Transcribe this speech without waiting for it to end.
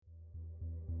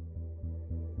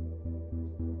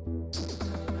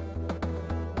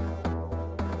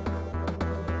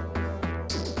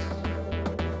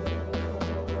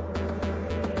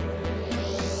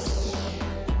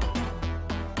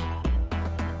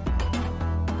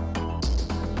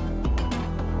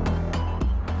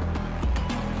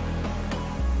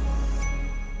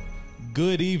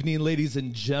Good evening, ladies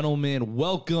and gentlemen.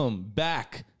 Welcome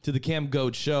back to the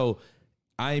Camgoat Show.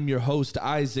 I am your host,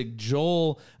 Isaac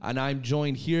Joel, and I'm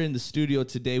joined here in the studio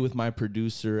today with my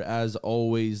producer, as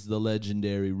always, the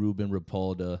legendary Ruben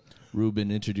Rapalda.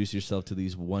 Ruben, introduce yourself to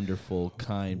these wonderful,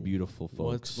 kind, beautiful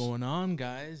folks. What's going on,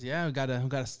 guys? Yeah, we got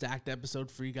a stacked episode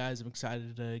for you guys. I'm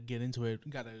excited to get into it.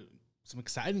 We got some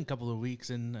exciting couple of weeks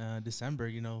in December.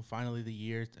 You know, finally the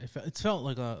year. It's felt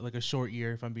like a short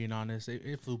year, if I'm being honest.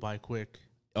 It flew by quick.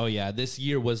 Oh, yeah, this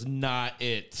year was not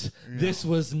it. No. This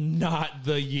was not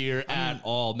the year at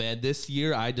all, man. This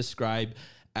year I describe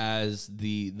as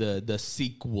the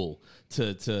sequel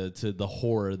to the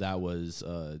horror that was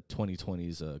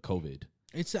 2020's COVID.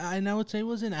 And I would say it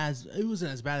wasn't as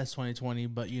bad as 2020,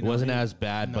 but you know, it wasn't as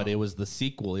bad, but it was the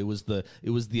sequel. It was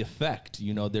the effect.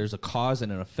 You know, there's a cause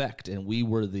and an effect, and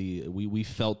we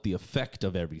felt the effect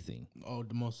of everything. Oh,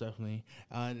 most definitely.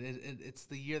 It's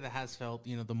the year that has felt,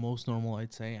 you know, the most normal,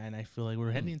 I'd say, and I feel like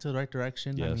we're heading into the right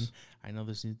direction. Yes. I know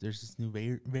there's this new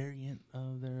variant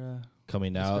of their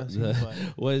coming out.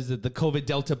 What is it? The COVID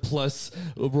Delta Plus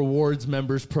rewards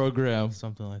members program,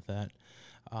 something like that.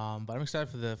 But I'm excited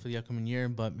for the upcoming year.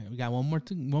 But man, we got one more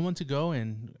to go,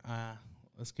 and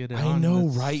let's get it on. I know,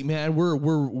 right, man?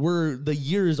 We're the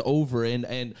year is over,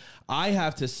 and I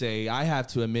have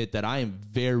to admit that I am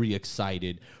very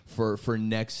excited for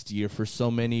next year for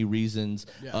so many reasons.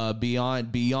 Yeah.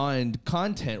 Beyond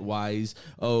content wise,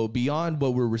 beyond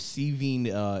what we're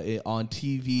receiving on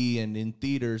TV and in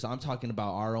theaters. I'm talking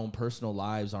about our own personal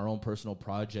lives, our own personal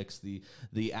projects,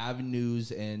 the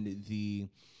avenues and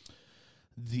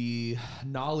the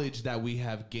knowledge that we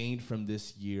have gained from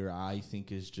this year, I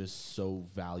think, is just so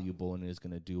valuable and is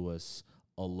going to do us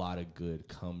a lot of good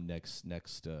come next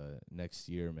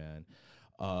year, man.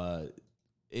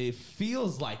 It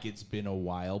feels like it's been a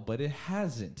while, but it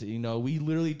hasn't. You know, we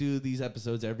literally do these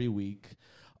episodes every week,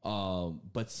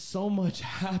 but so much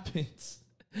happens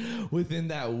within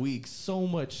that week. So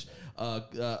much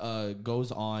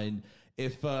goes on.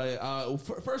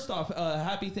 First off,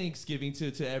 happy Thanksgiving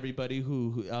to everybody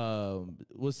who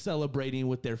was celebrating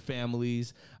with their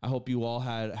families. I hope you all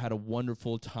had a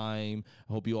wonderful time.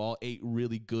 I hope you all ate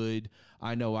really good.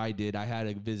 I know I did. I had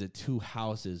to visit 2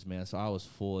 houses, man, so I was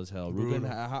full as hell. Ruben,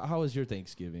 how was your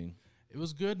Thanksgiving? It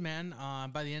was good, man.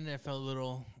 By the end, I felt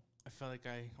like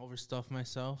I overstuffed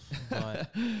myself,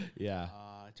 but yeah,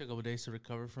 I took a couple days to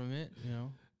recover from it. You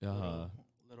know,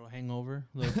 little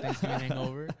Thanksgiving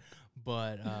hangover.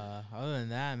 But other than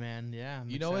that, man, yeah.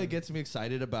 You know what gets me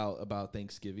excited about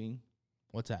Thanksgiving?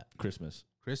 What's that? Christmas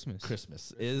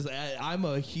Christmas is. I'm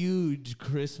a huge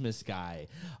Christmas guy.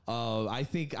 I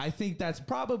think that's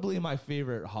probably my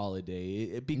favorite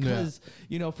holiday because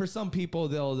you know, for some people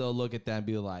they'll look at that and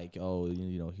be like, oh,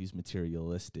 you know, he's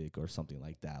materialistic or something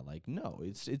like that. Like, no,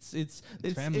 it's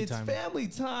family time. Family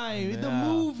time. Yeah. The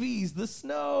movies, the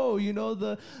snow, you know,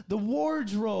 the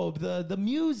wardrobe, the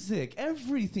music,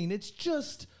 everything. It's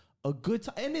just a good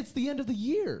time, and it's the end of the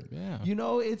year. Yeah, you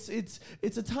know, it's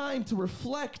a time to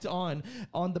reflect on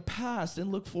the past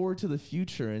and look forward to the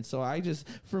future. And so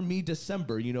for me,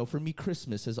 December, you know, for me,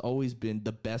 Christmas has always been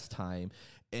the best time.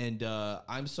 And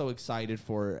I'm so excited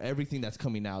for everything that's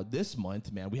coming out this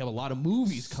month, man. We have a lot of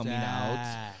movies coming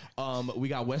out. We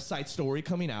got West Side Story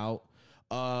coming out.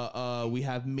 We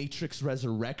have Matrix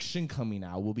Resurrection coming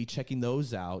out. We'll be checking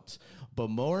those out. But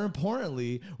more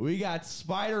importantly, we got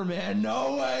Spider-Man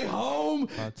No Way Home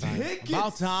tickets.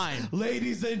 About time.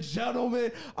 Ladies and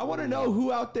gentlemen, I want to know who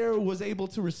out there was able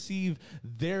to receive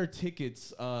their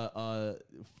tickets for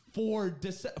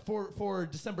December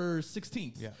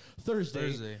 16th,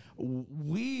 Thursday.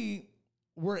 We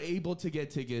were able to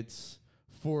get tickets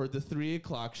for the 3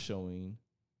 o'clock showing,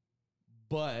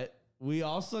 but we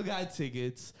also got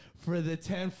tickets for the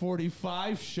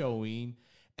 10:45 showing,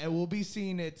 and we'll be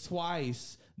seeing it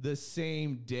twice the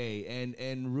same day.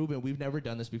 And Ruben, we've never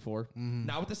done this before. Mm-hmm.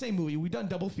 Not with the same movie. We've done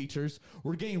double features.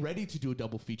 We're getting ready to do a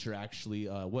double feature, actually.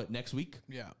 Next week?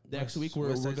 Yeah. Next week,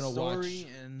 we're going to watch.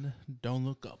 And Don't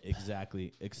Look Up.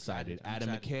 Exactly. Excited. Adam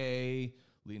McKay,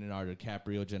 Leonardo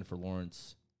DiCaprio, Jennifer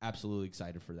Lawrence. Absolutely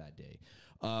excited for that day.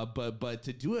 But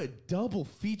to do a double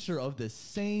feature of the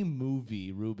same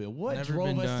movie, Ruben, what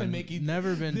drove us to making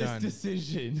this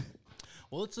decision?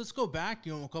 Well, let's go back,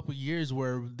 you know, a couple of years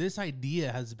where this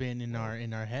idea has been in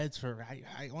our heads for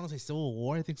I want to say Civil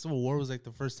War. I think Civil War was like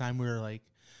the first time we were like,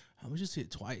 we just see it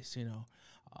twice, you know.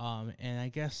 And I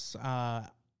guess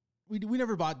we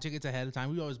never bought tickets ahead of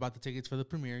time. We always bought the tickets for the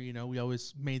premiere, you know. We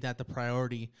always made that the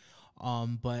priority.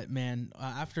 But man,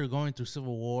 after going through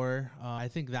Civil War, I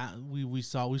think that we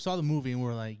saw the movie and we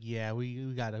were like, yeah,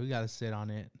 we gotta sit on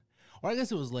it. or I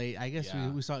guess it was late. I guess Yeah.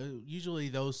 we saw, usually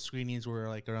those screenings were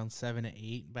like around 7 to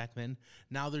 8 back then.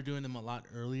 Now they're doing them a lot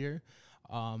earlier.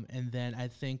 And then I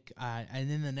think, and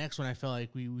then the next one, I felt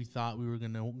like we thought we were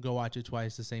gonna go watch it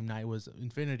twice the same night was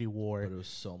Infinity War. But it was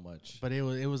so much. But it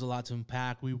was a lot to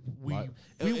unpack. We weren't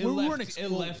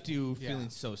it left you feeling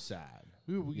so sad.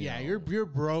 You're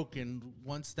broke, and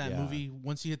once that Yeah. movie,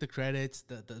 once you hit the credits,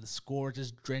 the score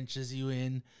just drenches you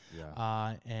in.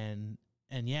 Yeah.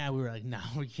 And yeah, we were like, no,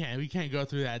 we can't go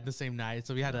through that the same night.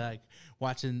 So we had to like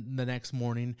watch it the next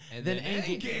morning. And then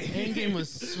Endgame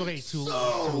was way too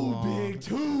long.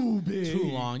 Too big.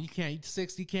 Too long. You can't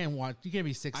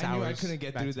be 6 hours. I knew I couldn't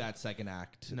get back through to- that second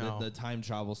act. No. The time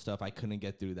travel stuff, I couldn't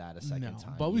get through that a second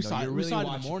time. But we saw it. you're We saw it in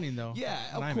watching- the morning though. Yeah,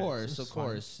 in of IMAX. course, It was of fun.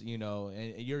 course. And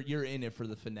you're in it for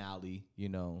the finale.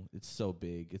 It's so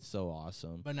big. It's so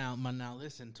awesome. But now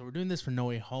listen. So we're doing this for No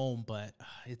Way Home, but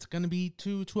it's gonna be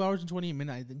 2 hours and 28 minutes.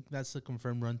 I think that's the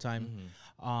confirmed runtime.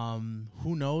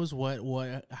 Who knows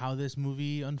how this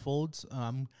movie unfolds?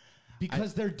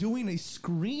 Because they're doing a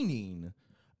screening,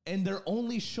 and they're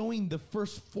only showing the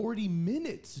first 40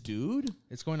 minutes, dude.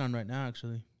 It's going on right now,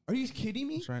 actually. Are you kidding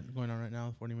me? It's going on right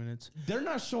now, 40 minutes. They're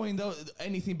not showing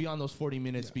anything beyond those 40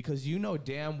 minutes because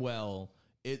damn well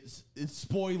it's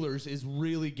spoilers is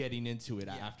really getting into it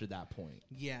after that point.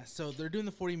 Yeah, so they're doing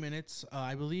the 40 minutes.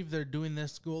 I believe they're doing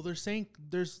this. Well, they're saying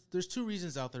there's 2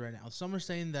 reasons out there right now. Some are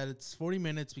saying that it's 40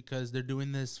 minutes because they're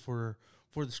doing this for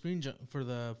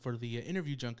the for the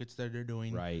interview junkets that they're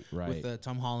doing. Right. With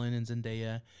Tom Holland and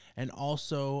Zendaya, and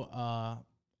also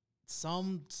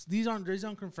these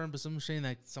aren't confirmed, but some are saying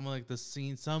that some of like the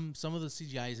scenes, some of the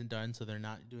CGI isn't done, so they're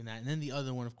not doing that. And then the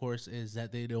other one, of course, is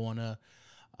that they don't want to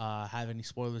have any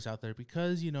spoilers out there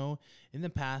because in the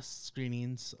past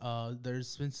screenings,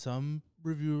 there's been some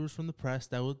reviewers from the press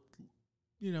that would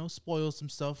spoil some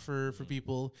stuff for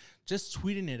people, just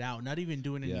tweeting it out, not even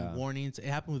doing any warnings. It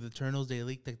happened with Eternals. They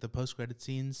leaked like the post-credit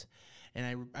scenes,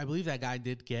 and I believe that guy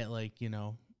did get like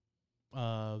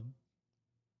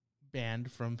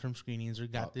banned from screenings or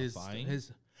got his I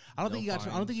don't think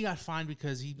he got fined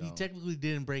because he technically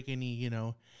didn't break any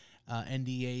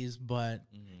NDAs, but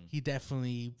he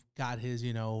definitely got his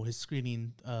his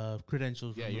screening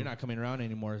credentials. Yeah, removed. you're not coming around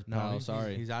anymore. No,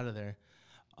 Sorry. he's out of there.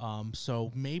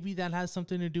 So maybe that has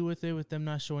something to do with it, with them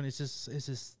not showing.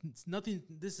 It's nothing.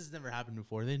 This has never happened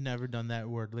before. They've never done that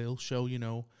where they'll show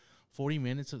 40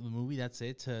 minutes of the movie. That's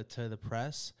it to the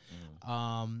press.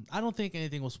 I don't think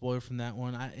anything will spoil from that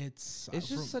one. It's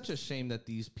just such a shame that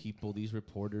these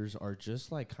reporters are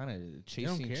just like kind of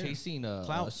chasing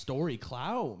a story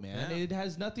clout, man. Yeah. It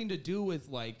has nothing to do with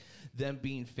like them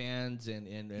being fans and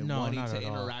No, wanting not to at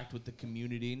all. interact with the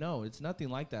community. No, it's nothing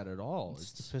like that at all.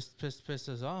 It's piss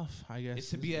us off, I guess. It's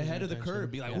to be ahead of the curve.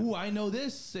 Be like, ooh, I know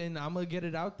this, and I'm gonna get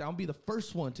it out. I'll be the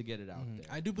first one to get it out there.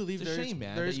 I do believe It's a shame,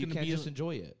 man. That you can't just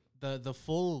enjoy it. The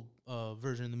full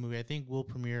version of the movie, I think, will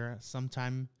premiere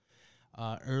sometime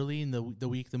early in the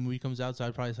week the movie comes out. So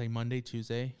I'd probably say Monday,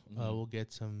 Tuesday. We'll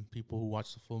get some people who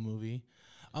watch the full movie,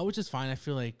 which is fine. I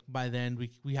feel like by then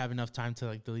we have enough time to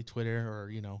like delete Twitter or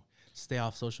stay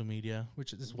off social media,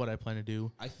 which is what I plan to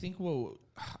do. I think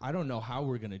I don't know how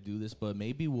we're going to do this, but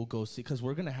maybe we'll go see, because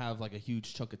we're going to have like a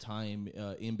huge chunk of time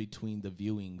in between the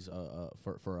viewings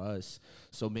for us.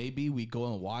 So maybe we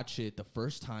go and watch it the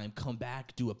first time, come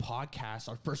back, do a podcast,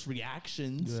 our first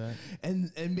reactions,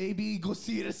 and maybe go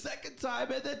see it a second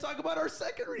time and then talk about our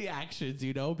second reactions,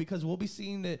 because we'll be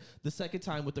seeing it the second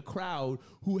time with the crowd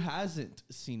who hasn't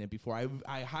seen it before.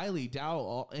 I highly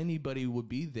doubt anybody would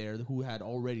be there who had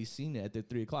already seen it at the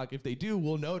 3 o'clock. If they do,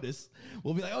 we'll notice.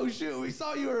 We'll be like, oh shoot, we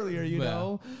saw you earlier,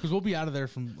 because we'll be out of there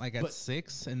from like at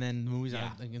 6, and then the movie's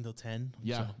out like until 10.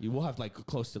 Yeah, so. We'll have like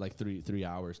close to like 3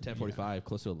 hours, 10:45,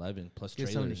 close to 11, plus Get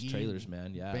trailers,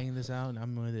 man. Yeah, bang this out, and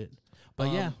I'm with it.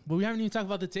 But but we haven't even talked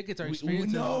about the tickets. Our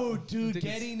experience. No, dude,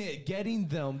 getting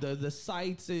them, the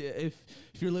sites. If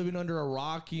you're living under a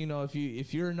rock,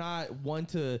 if you're not one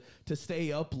to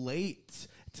stay up late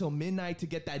till midnight to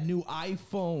get that new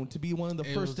iPhone, to be one of the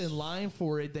first in line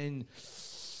for it, then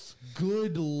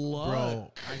good luck.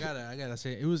 Bro, I gotta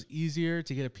say, it was easier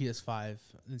to get a PS5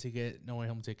 than to get No Way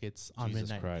Home tickets on Jesus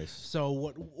midnight. Christ.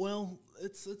 So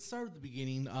let's start at the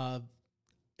beginning.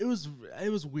 It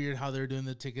was weird how they're doing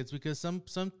the tickets, because some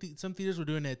theaters were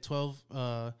doing it at 12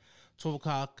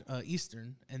 o'clock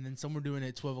Eastern, and then some were doing it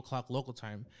at 12 o'clock local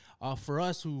time. For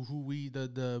us,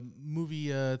 the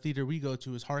movie theater we go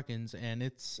to is Harkins, and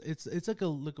it's like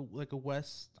a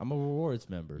West. I'm a rewards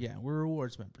member. Yeah, we're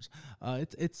rewards members.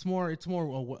 It's more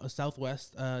a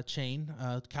Southwest chain.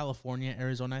 California,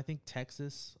 Arizona, I think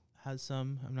Texas has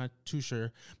some. I'm not too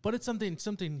sure, but it's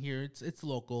something here. It's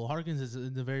local. Harkins is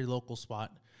a very local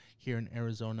spot here in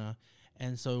Arizona,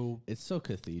 and so It's so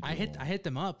cathedral. I hit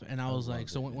them up, and I was like,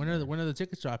 so when are the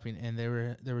tickets dropping? And they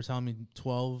were telling me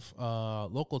 12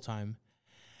 local time,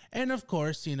 and of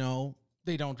course, you know,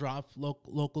 they don't drop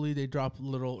locally. They drop a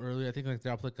little earlier. I think like they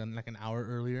drop like an hour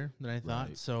earlier than I thought.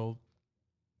 Right. So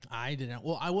I didn't.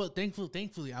 Well, I was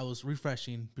thankfully I was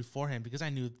refreshing beforehand because I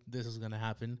knew this was gonna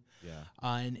happen. Yeah.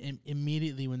 And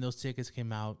immediately when those tickets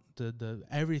came out, the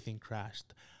everything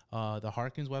crashed. The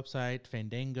Harkins website,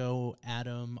 Fandango,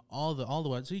 Atom, all the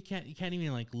websites. So you can't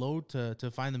even like load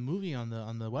to find the movie on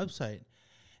the website.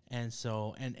 And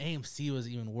AMC was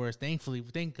even worse. Thank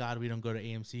God we don't go to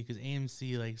AMC because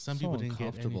AMC, like some people didn't get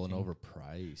uncomfortable and anything.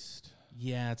 overpriced.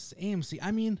 Yeah, it's AMC.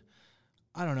 I mean,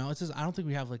 I don't know. It's just I don't think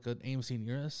we have like an AMC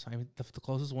near us. I mean, the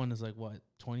closest one is like what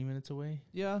 20 minutes away.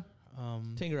 Yeah.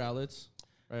 Tanger outlets,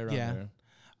 right around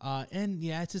there. And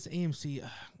yeah, it's just AMC.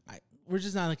 We're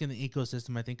just not like in the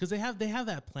ecosystem, I think, because they have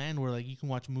that plan where like you can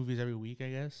watch movies every week.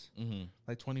 I guess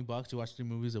like $20 you watch 3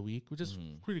 movies a week, which is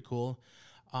pretty cool.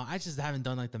 I just haven't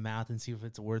done like the math and see if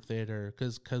it's worth it or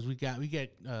because we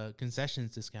get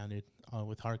concessions discounted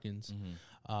with Harkins.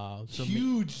 So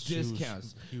huge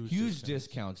discounts, huge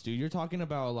discounts, dude. You're talking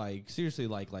about like seriously,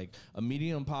 like a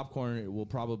medium popcorn will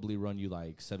probably run you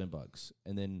like $7,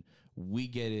 and then we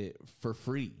get it for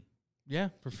free. Yeah,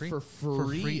 for free. For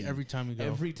free every time you go.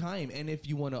 Every time, and if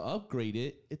you want to upgrade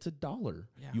it, it's $1.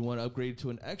 Yeah. You want to upgrade it to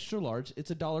an extra large,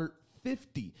 it's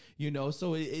 $1.50. You know,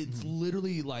 so it's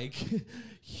literally like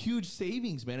huge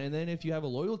savings, man. And then if you have a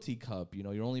loyalty cup, you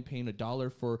know, you're only paying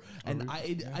 $1 for an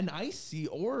icy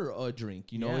or a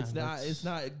drink. You know,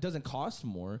 it doesn't cost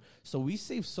more. So we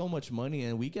save so much money,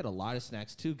 and we get a lot of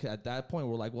snacks too. 'Cause at that point,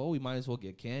 we're like, well, we might as well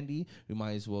get candy. We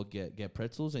might as well get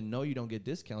pretzels. And no, you don't get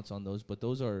discounts on those, but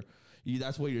those are.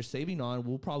 That's what you're saving on.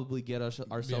 We'll probably get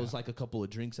ourselves like a couple of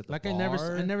drinks at the bar.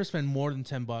 I never spend more than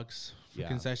 $10 for Yeah.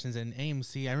 concessions. And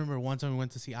AMC, I remember one time we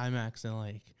went to see IMAX and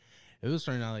like it was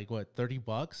starting out like what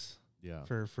 $30 Yeah.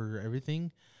 for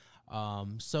everything.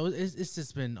 So it's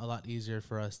just been a lot easier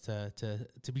for us to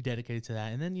be dedicated to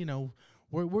that. And then, you know,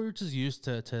 we're just used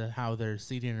to how their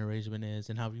seating arrangement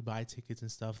is and how we buy tickets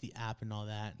and stuff, the app and all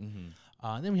that.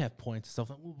 And then we have points and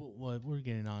stuff. We're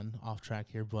getting off track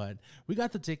here, but we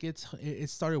got the tickets. It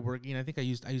started working. I think I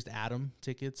used Atom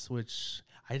tickets, which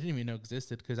I didn't even know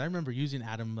existed because I remember using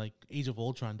Atom like Age of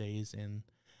Ultron days, and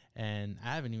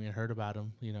I haven't even heard about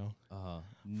them. You know,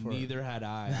 Neither had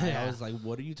I. Yeah. I was like,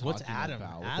 "What are you talking What's Atom?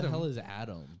 about? What Atom. the hell is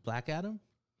Atom?" Black Adam.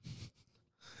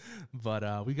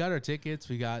 But we got our tickets.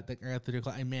 We got the 3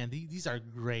 o'clock. And man, these are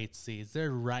great seats. They're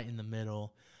right in the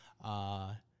middle.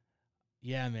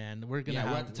 Yeah, man, we're at the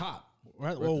top. We're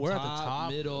at the top, middle, we're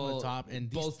at the top, and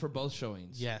both for both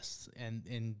showings. Yes,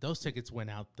 and those tickets went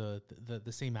out the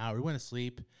same hour. We went to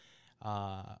sleep,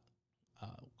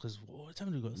 because what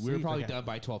time did we go to sleep? We were probably done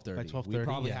by 12:30. By 12:30, we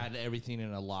probably yeah. had everything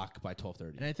in a lock by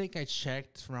 12:30. And I think I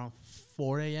checked around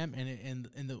 4 a.m. and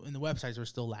the websites were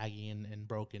still laggy and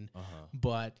broken.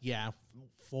 But yeah,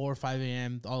 4 or 5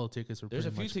 a.m. all the tickets were. There's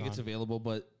a pretty few much tickets gone. available,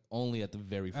 but only at the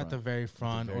very front. At the very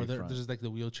front, very or front. there's like the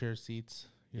wheelchair seats.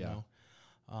 You know.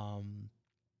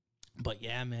 But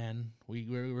yeah, man,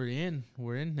 we're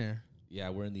in there. Yeah,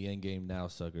 we're in the end game now,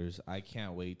 suckers. I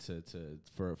can't wait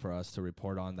for us to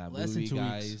report on that Less movie, than 2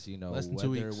 guys. weeks. You know, Less than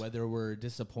 2 weeks. whether we're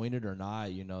disappointed or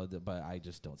not, you know, but I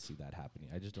just don't see that happening.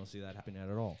 I just don't see that happening at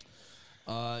all.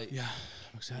 Yeah,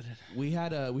 I'm excited. We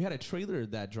had a trailer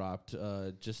that dropped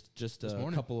just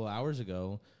a couple of hours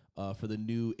ago for the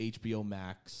new HBO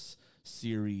Max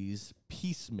series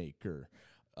Peacemaker.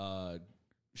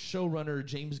 Showrunner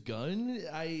James Gunn.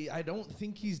 I don't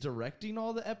think he's directing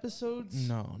all the episodes.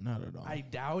 No, not at all. I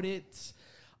doubt it.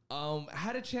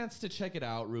 Had a chance to check it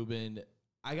out, Ruben.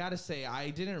 I gotta say, I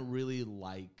didn't really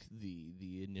like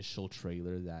the initial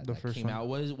trailer that came out.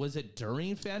 Was it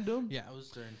during fandom? Yeah, it was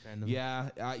during fandom.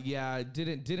 Yeah.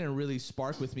 It didn't really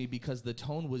spark with me because the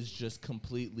tone was just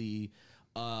completely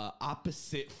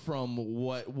opposite from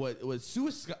what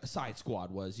Suicide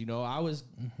Squad was. You know, I was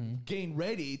getting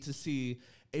ready to see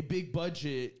a big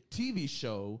budget TV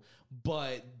show,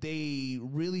 but they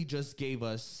really just gave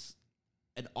us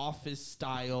an office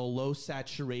style, low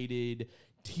saturated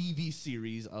TV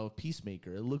series of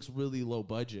Peacemaker. It looks really low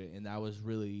budget, and that was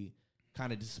really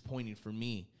kind of disappointing for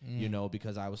me, you know,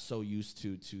 because I was so used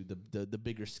to the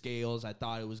bigger scales. I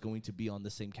thought it was going to be on the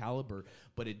same caliber,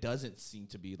 but it doesn't seem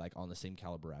to be like on the same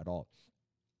caliber at all.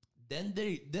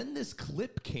 Then this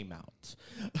clip came out.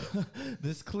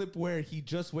 This clip where he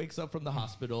just wakes up from the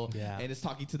hospital and is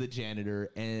talking to the janitor,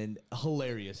 and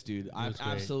hilarious, dude.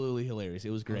 Absolutely hilarious. It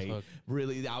was great.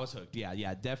 Really, I was hooked.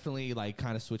 Yeah, definitely like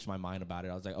kind of switched my mind about it.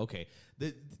 I was like, okay,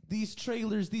 these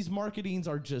trailers, these marketings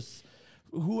are just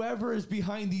whoever is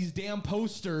behind these damn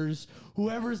posters,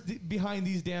 whoever's behind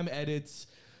these damn edits,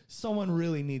 someone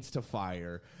really needs to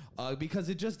fire. Because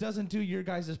it just doesn't do your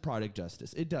guys' product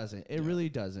justice. It doesn't. It really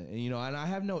doesn't. And, and I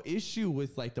have no issue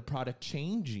with like the product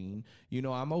changing.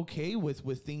 I'm okay with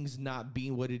things not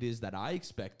being what it is that I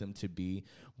expect them to be,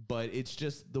 but it's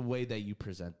just the way that you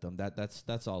present them.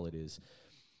 That's all it is.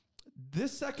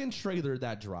 This second trailer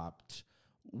that dropped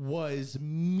was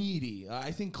meaty. I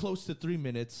think close to 3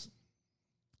 minutes.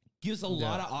 Gives a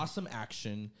lot of awesome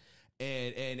action.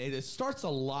 And it starts a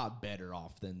lot better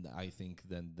off than I think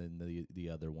than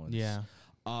the other ones. Yeah.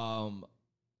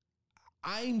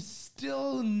 I'm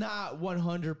still not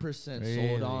 100%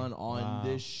 sold on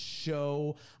this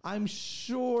show. I'm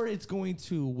sure it's going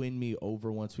to win me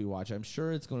over once we watch. I'm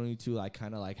sure it's going to like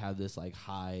kind of like have this like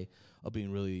high of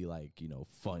being really like,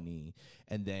 funny,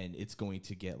 and then it's going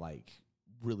to get like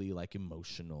really like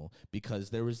emotional, because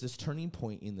there was this turning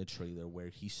point in the trailer where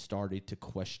he started to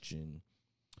question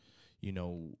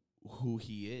who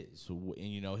he is.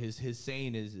 And, his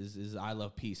saying is I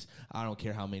love peace. I don't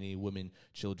care how many women,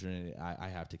 children I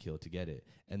have to kill to get it.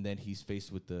 And then he's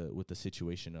faced with the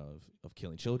situation of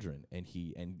killing children. And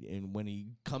and when he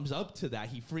comes up to that,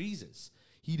 he freezes.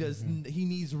 He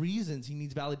needs reasons. He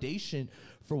needs validation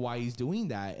for why he's doing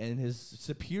that. And his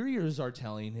superiors are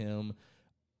telling him,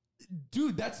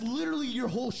 dude, that's literally your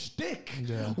whole shtick.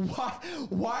 Yeah.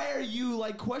 Why are you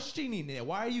like questioning it?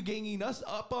 Why are you ganging us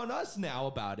up on us now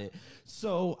about it?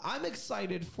 So I'm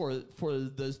excited for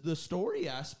the story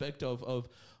aspect of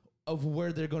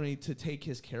where they're going to take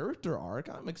his character arc.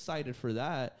 I'm excited for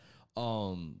that.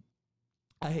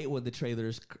 I hate when the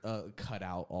trailers cut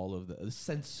out all of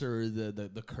censor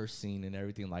the cursing and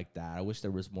everything like that. I wish there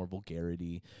was more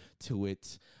vulgarity to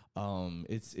it.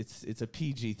 It's a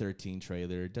PG-13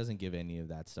 trailer. It doesn't give any of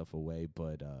that stuff away,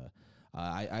 but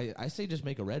I say just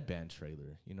make a red band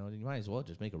trailer. You might as well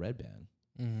just make a red band.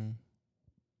 Mm-hmm.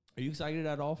 Are you excited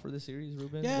at all for the series,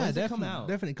 Ruben? Yeah, When does definitely. it come out?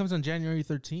 Definitely, it comes on January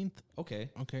 13th. Okay,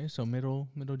 so middle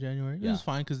January. Yeah. It's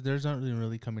fine because there's not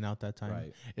really coming out that time.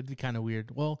 Right. It'd be kind of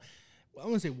weird. Well, I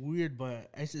wouldn't say weird, but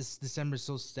it's just December's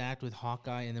so stacked with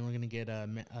Hawkeye, and then we're gonna get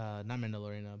not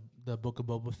Mandalorian, the Book of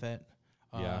Boba Fett.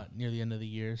 Near the end of the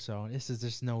year, so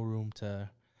there's no room to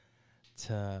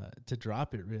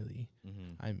drop it really.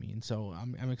 Mm-hmm. I mean, so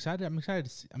I'm excited. I'm excited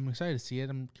to see it.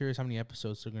 I'm curious how many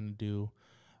episodes they're gonna do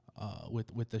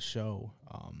with the show.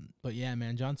 But yeah,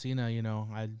 man, John Cena,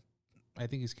 I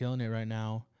think he's killing it right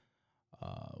now.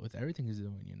 With everything he's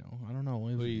doing, I don't know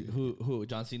who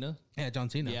John Cena. Yeah, John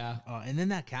Cena. Yeah, and then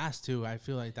that cast too. I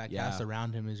feel like that cast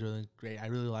around him is really great. I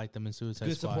really like them in Suicide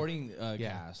Good Squad. supporting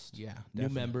cast. Yeah, new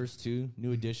members too,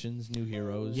 new additions, new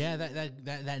heroes. Yeah,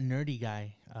 that nerdy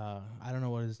guy. I don't know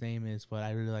what his name is, but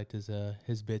I really liked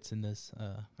his bits in this.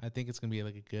 I think it's gonna be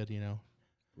like a good,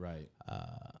 right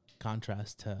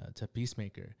contrast to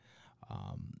Peacemaker.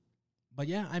 But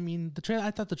yeah, I mean,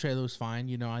 I thought the trailer was fine.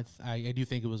 I do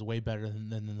think it was way better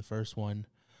than the first one.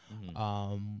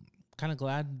 Mm-hmm. Kind of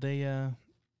glad they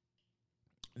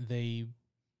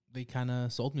kind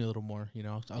of sold me a little more. I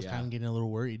was kind of getting a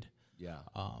little worried. Yeah.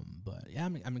 But yeah,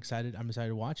 I'm excited. I'm excited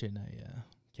to watch it. And I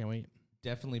can't wait.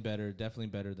 Definitely better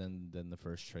than the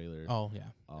first trailer. Oh yeah.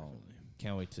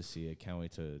 Can't wait to see it. Can't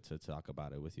wait to talk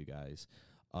about it with you guys.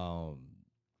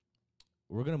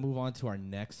 We're going to move on to our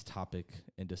next topic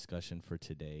and discussion for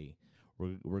today.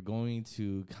 We're going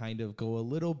to kind of go a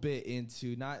little bit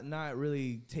into not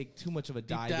really take too much of a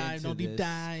dive into this. Deep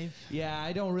dive. Yeah,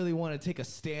 I don't really want to take a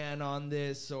stand on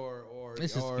this or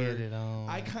let's just get it on.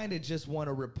 I kind of just want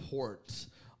to report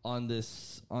on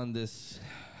this. I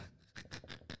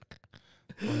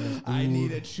need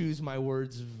to choose my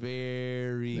words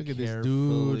very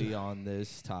carefully on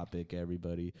this topic,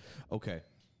 everybody. Okay.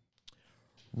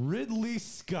 Ridley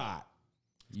Scott,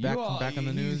 back on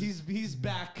the news. He's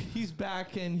back,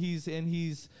 and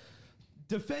he's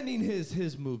defending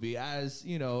his movie as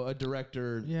a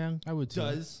director. Yeah, I would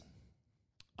does.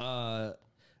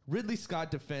 Ridley Scott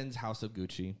defends House of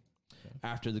Gucci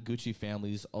after the Gucci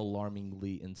family's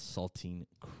alarmingly insulting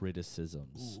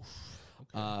criticisms.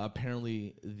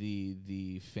 Apparently,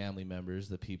 the family members,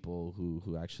 the people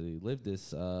who actually lived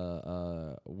this,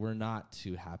 were not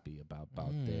too happy about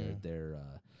their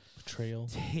betrayal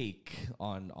take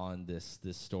on this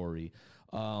story.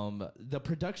 The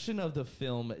production of the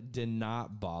film did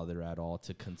not bother at all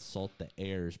to consult the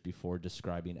heirs before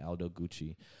describing Aldo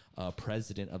Gucci,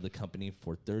 president of the company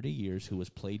for 30 years, who was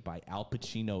played by Al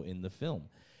Pacino in the film,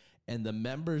 and the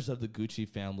members of the Gucci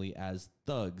family as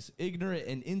thugs, ignorant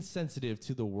and insensitive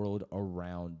to the world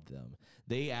around them.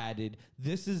 They added,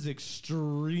 "This is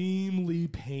extremely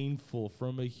painful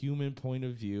from a human point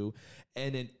of view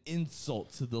and an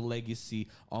insult to the legacy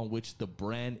on which the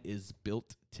brand is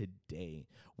built today.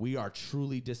 We are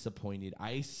truly disappointed.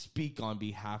 I speak on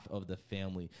behalf of the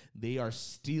family. They are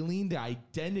stealing the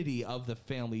identity of the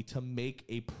family to make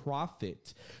a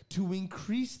profit, to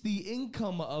increase the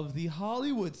income of the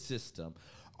Hollywood system.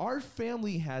 Our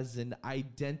family has an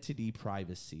identity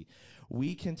privacy.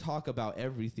 We can talk about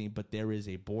everything, but there is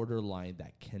a borderline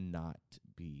that cannot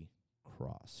be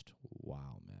crossed."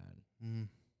 Wow, man.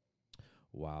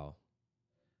 Wow.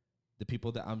 The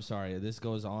people that, I'm sorry, this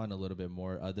goes on a little bit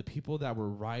more. The people that were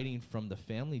writing from the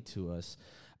family to us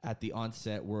at the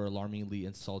onset were alarmingly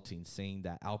insulting, saying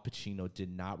that Al Pacino did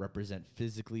not represent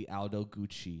physically Aldo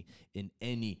Gucci in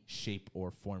any shape or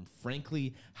form.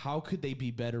 Frankly, how could they be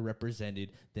better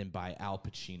represented than by Al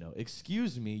Pacino?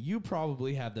 Excuse me, you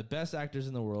probably have the best actors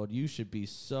in the world. You should be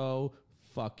so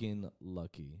fucking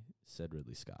lucky, said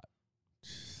Ridley Scott.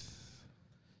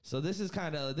 So this is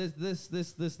kind of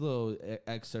this little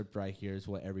excerpt right here is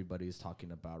what everybody's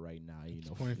talking about right now. You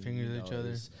know, pointing fingers at each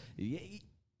other. Yeah,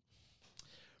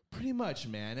 pretty much,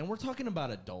 man. And we're talking about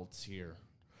adults here.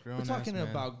 We're talking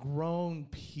about grown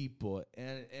people.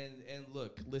 And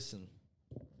look, listen,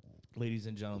 ladies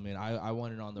and gentlemen, I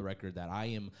want it on the record that I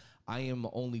am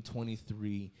only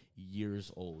 23 years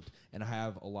old, and I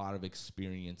have a lot of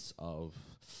experience of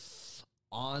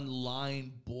online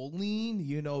bullying,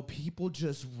 you know, people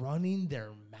just running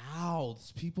their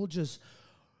mouths. People just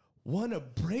want to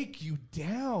break you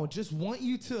down, just want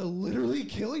you to literally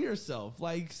kill yourself.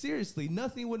 Like, seriously,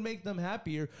 nothing would make them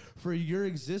happier for your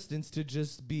existence to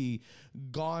just be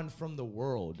gone from the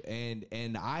world. And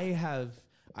I have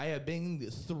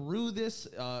been through this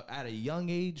at a young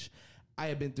age. I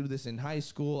have been through this in high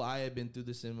school. I have been through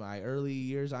this in my early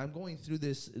years. I'm going through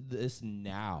this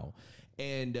now.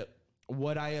 And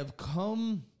what I have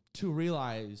come to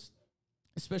realize,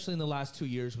 especially in the last 2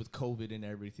 years with COVID and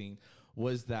everything,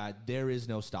 was that there is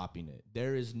no stopping it.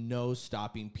 There is no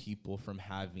stopping people from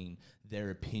having their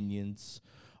opinions,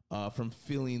 from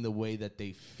feeling the way that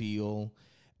they feel,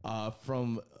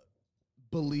 from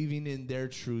believing in their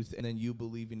truth and then you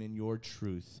believing in your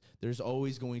truth. There's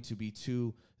always going to be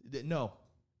no,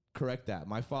 correct that.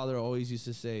 My father always used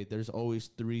to say there's always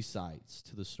 3 sides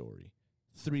to the story.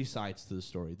 3 sides to the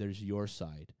story. There's your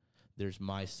side, there's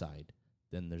my side,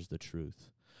 then there's the truth.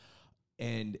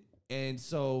 And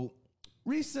so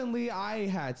recently I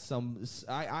had some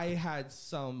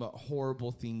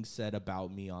horrible things said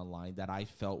about me online that I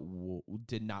felt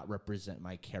did not represent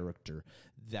my character,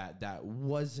 that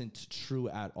wasn't true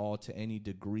at all to any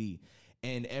degree.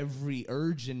 And every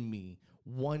urge in me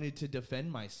wanted to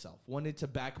defend myself, wanted to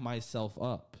back myself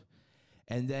up.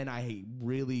 And then I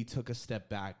really took a step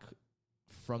back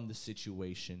from the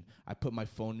situation. I put my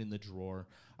phone in the drawer.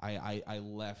 I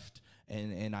left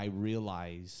and I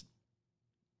realized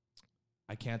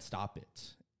I can't stop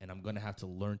it. And I'm going to have to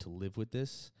learn to live with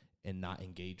this and not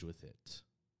engage with it.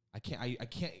 I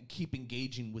can't keep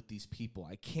engaging with these people.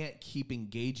 I can't keep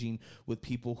engaging with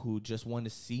people who just want to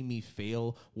see me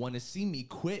fail, want to see me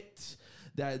quit,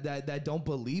 that don't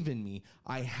believe in me.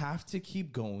 I have to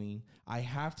keep going. I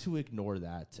have to ignore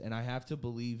that, and I have to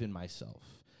believe in myself.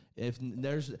 If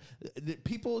there's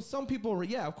people, some people,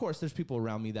 yeah, of course, there's people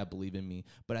around me that believe in me,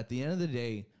 but at the end of the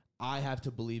day, I have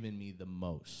to believe in me the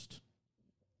most.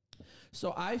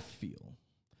 So I feel,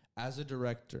 as a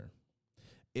director,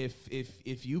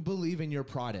 if you believe in your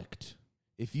product,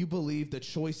 if you believe the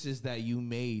choices that you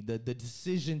made, the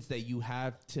decisions that you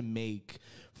have to make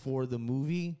for the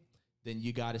movie, then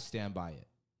you got to stand by it.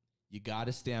 You got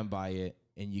to stand by it,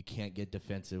 and you can't get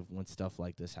defensive when stuff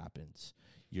like this happens.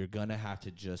 You're going to have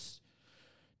to just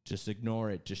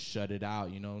ignore it, just shut it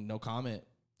out, no comment,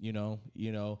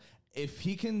 If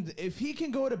he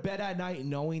can go to bed at night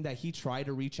knowing that he tried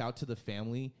to reach out to the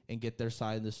family and get their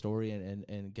side of the story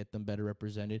and get them better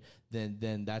represented,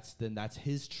 then that's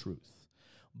his truth.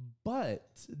 But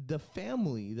the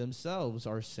family themselves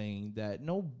are saying that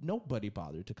nobody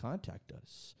bothered to contact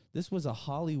us. This was a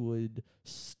Hollywood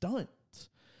stunt.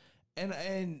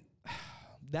 And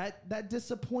that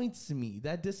disappoints me.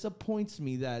 That disappoints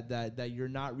me that you're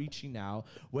not reaching out,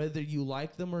 whether you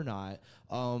like them or not.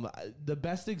 The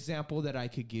best example that I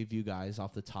could give you guys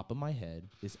off the top of my head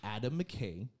is Adam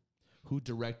McKay, who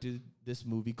directed this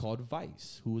movie called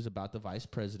Vice, who was about the vice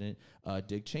president,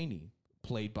 Dick Cheney,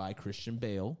 played by Christian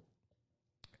Bale.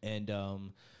 And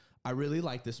I really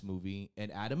like this movie.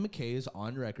 And Adam McKay is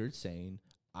on record saying,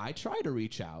 I tried to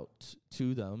reach out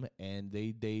to them, and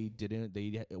they didn't.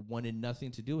 They wanted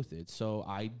nothing to do with it. So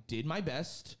I did my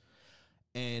best,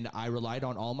 and I relied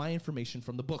on all my information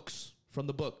from the books,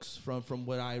 from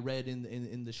what I read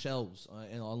in the shelves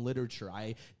and on literature.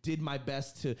 I did my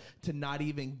best to not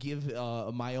even give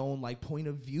my own like point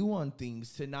of view on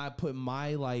things, to not put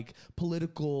my like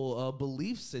political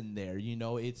beliefs in there. You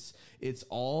know, it's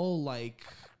all like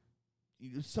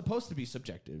it's supposed to be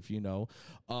subjective. You know.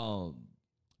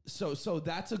 So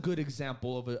that's a good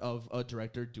example of a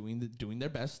director doing their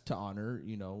best to honor,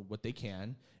 you know, what they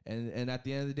can, and at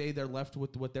the end of the day, they're left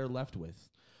with what they're left with.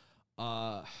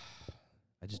 I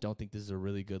just don't think this is a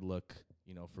really good look,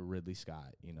 you know, for Ridley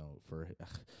Scott, you know,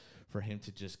 for him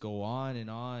to just go on, you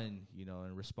know,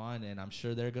 and respond. And I'm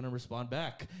sure they're going to respond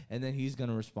back, and then he's going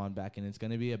to respond back, and it's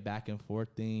going to be a back and forth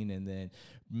thing. And then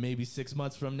maybe 6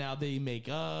 months from now, they make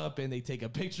up and they take a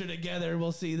picture together.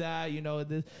 We'll see that, you know,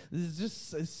 this is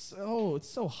just, it's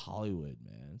so Hollywood,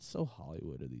 man. It's so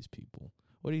Hollywood of these people.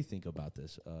 What do you think about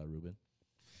this, Ruben?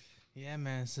 Yeah,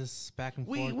 man, it's just back and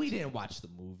forth. We didn't watch the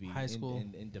movie. High school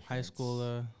in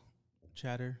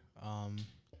chatter.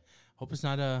 Hope it's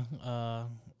not a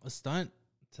stunt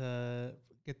to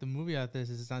get the movie out there,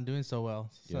 since it's not doing so well.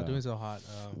 It's not doing so hot.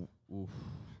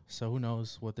 So who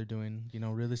knows what they're doing? You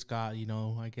know, Ridley Scott. You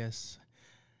know, I guess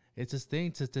it's his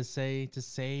thing to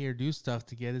say or do stuff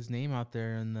to get his name out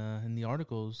there in the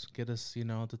articles, get us, you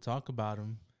know, to talk about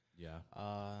him. Yeah.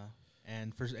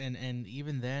 And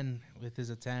even then, with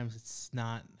his attempts, it's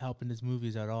not helping his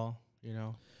movies at all. You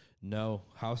know. No,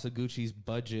 House of Gucci's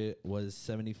budget was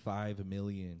 $75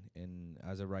 million, and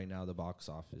as of right now, the box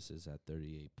office is at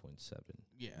 38.7.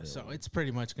 Yeah, million. so it's pretty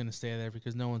much gonna stay there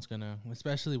because no one's gonna,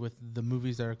 especially with the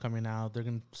movies that are coming out, they're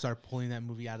gonna start pulling that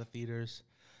movie out of theaters.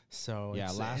 So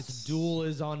yeah, Last Duel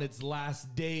is on its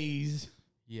last days.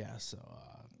 Yeah, so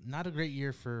not a great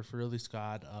year for Ridley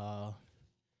Scott.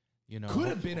 You know, could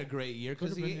have been a great year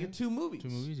because he had two movies.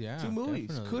 Yeah, two movies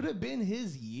definitely. Could have been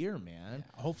his year, man.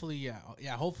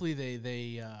 Yeah, hopefully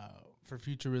they for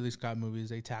future Ridley Scott movies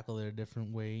they tackle it a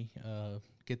different way.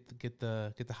 Get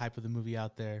the hype of the movie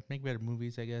out there. Make better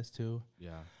movies, I guess, too.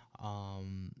 Yeah.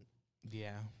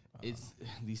 Yeah. It's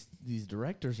these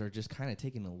directors are just kind of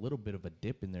taking a little bit of a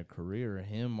dip in their career.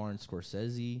 Him, Martin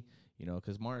Scorsese, you know,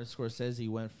 because Martin Scorsese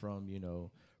went from, you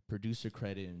know, producer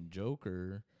credit in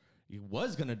Joker. He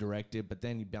was going to direct it, but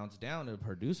then he bounced down to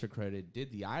producer credit, did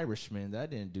The Irishman. That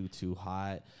didn't do too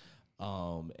hot.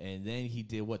 And then he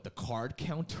did The Card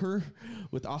Counter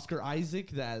with Oscar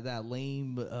Isaac, that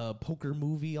lame poker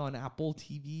movie on Apple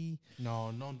TV.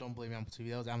 No, don't blame Apple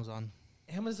TV. That was Amazon.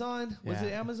 Amazon? Was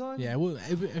it Amazon? Yeah,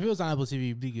 if it was on Apple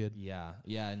TV, it'd be good. Yeah.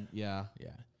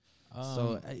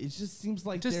 So it just seems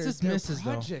like just their misses,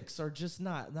 projects are just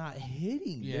not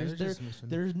hitting. Yeah,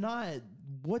 they're not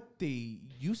what they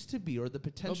used to be, or the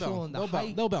potential and the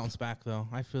hype. They'll bounce back though.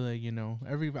 I feel like, you know,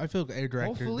 I feel like every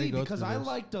director. Hopefully, because I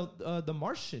liked the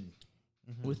Martian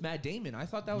with Matt Damon. I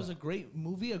thought that was a great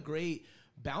movie, a great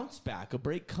bounce back, a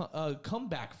great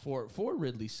comeback for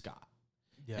Ridley Scott.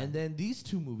 Yeah. And then these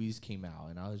two movies came out,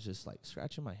 and I was just like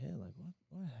scratching my head, like,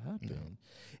 what happened?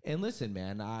 Yeah. And listen,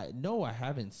 man, I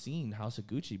haven't seen House of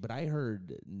Gucci, but I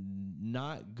heard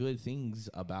not good things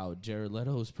about Jared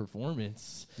Leto's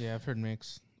performance. Yeah, I've heard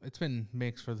mixed. It's been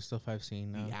mixed for the stuff I've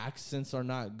seen. The accents are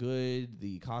not good,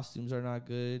 the costumes are not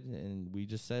good, and we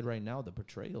just said right now the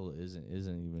portrayal isn't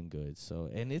even good. So,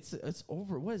 and it's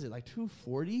over. What is it, like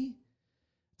 240?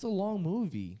 It's a long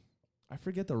movie. I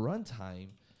forget the runtime.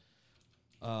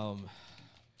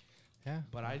 Yeah,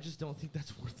 but I just don't think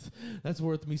that's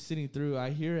worth me sitting through. I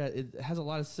hear it has a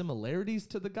lot of similarities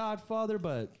to The Godfather,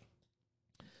 but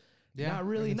not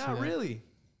really. 38.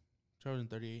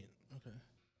 Okay,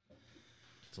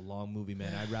 it's a long movie,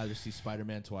 man. I'd rather see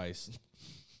Spider-Man twice.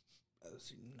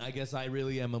 I guess I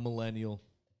really am a millennial.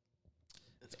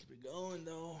 Let's keep it going,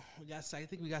 though. I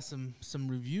think we got some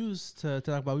reviews to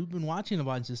talk about. We've been watching a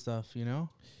bunch of stuff, you know.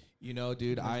 You know,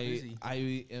 dude,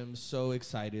 I am so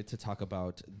excited to talk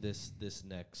about this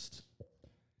next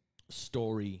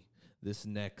story, this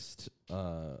next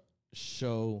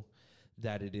show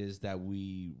that it is that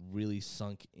we really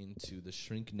sunk into, The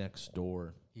Shrink Next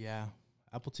Door. Yeah,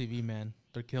 Apple TV, man,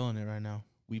 they're killing it right now.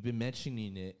 We've been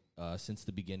mentioning it since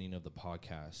the beginning of the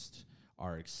podcast,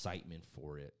 our excitement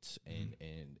for it, and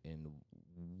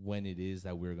when it is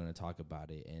that we're going to talk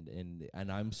about it,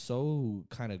 and I'm so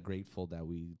kind of grateful that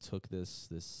we took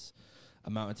this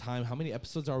amount of time. How many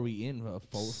episodes are we in? 4 or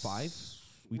 5?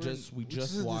 We just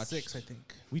watched 6, I think.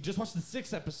 We just watched the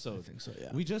 6th episode. I think so, yeah.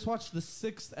 We just watched the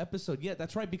 6th episode. Yeah,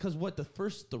 that's right. Because the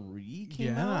first 3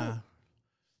 came out.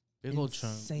 Big old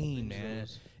chunk. Insane, man.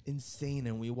 Insane.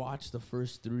 And we watched the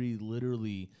first 3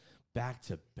 literally back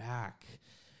to back.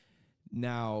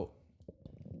 Now,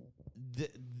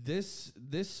 this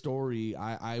story,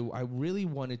 I really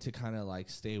wanted to kind of like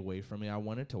stay away from it. I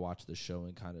wanted to watch the show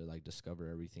and kind of like discover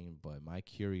everything, but my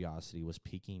curiosity was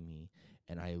piquing me,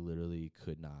 and I literally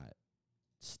could not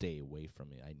stay away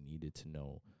from it. I needed to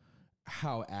know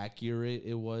how accurate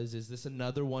it was. Is this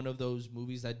another one of those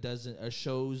movies that doesn't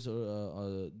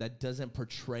that doesn't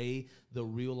portray the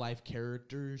real life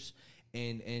characters?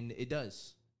 And it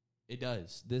does.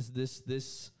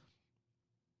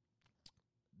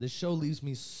 This show leaves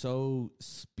me so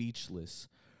speechless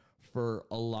for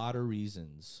a lot of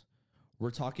reasons. We're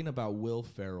talking about Will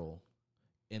Ferrell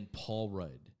and Paul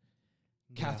Rudd,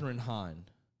 Catherine Hahn,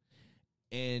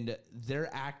 and their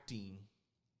acting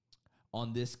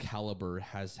on this caliber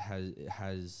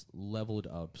has leveled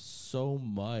up so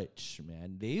much,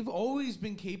 man. They've always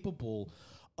been capable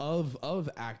of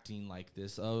acting like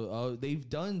this. They've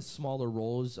done smaller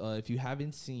roles. If you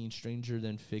haven't seen Stranger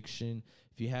Than Fiction,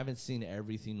 if you haven't seen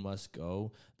Everything Must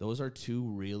Go, those are 2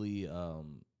 really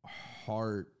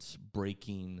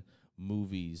heartbreaking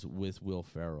movies with Will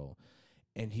Ferrell.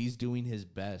 And he's doing his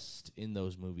best in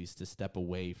those movies to step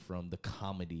away from the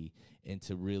comedy and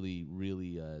to really,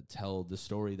 really tell the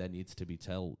story that needs to be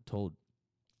told.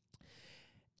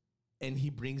 And he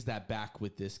brings that back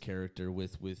with this character,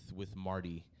 with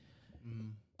Marty.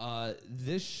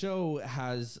 This show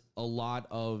has a lot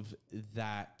of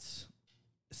that,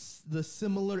 the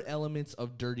similar elements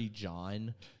of Dirty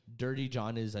John. Dirty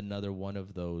John is another one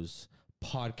of those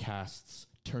podcasts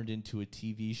turned into a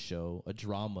TV show, a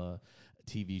drama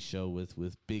TV show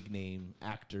with big name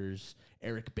actors.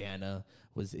 Eric Bana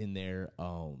was in there.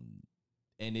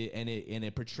 And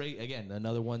it portrays, again,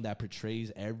 another one that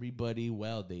portrays everybody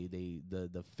well.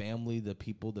 The family, the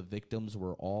people, the victims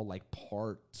were all like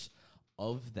part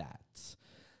of that.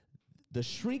 The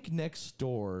Shrink Next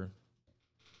Door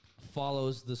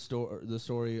follows the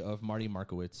story of Marty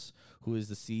Markowitz, who is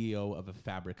the CEO of a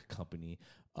fabric company,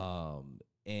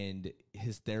 and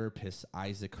his therapist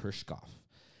Isaac Hirschkoff.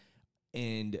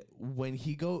 And when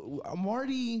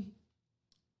Marty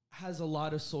has a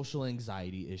lot of social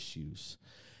anxiety issues,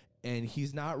 and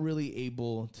he's not really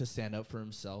able to stand up for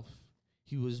himself.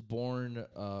 He was born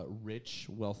rich,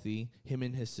 wealthy, him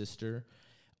and his sister,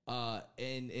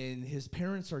 and his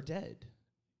parents are dead.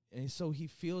 And so he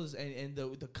feels, and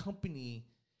the company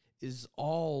is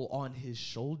all on his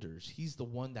shoulders. He's the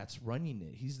one that's running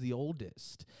it. He's the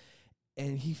oldest.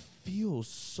 And he feels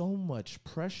so much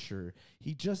pressure.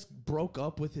 He just broke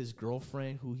up with his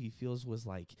girlfriend, who he feels was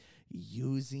like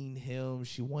using him.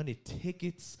 She wanted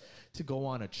tickets to go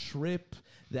on a trip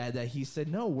that he said,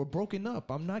 no, we're broken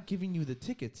up. I'm not giving you the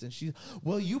tickets. And she's,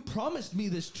 well, you promised me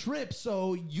this trip,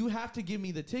 so you have to give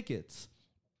me the tickets.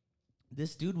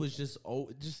 This dude was just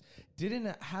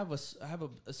didn't have a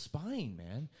spine,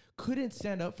 man. Couldn't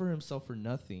stand up for himself for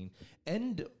nothing,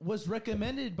 and was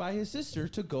recommended by his sister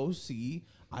to go see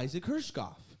Isaac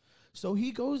Hirschkoff. So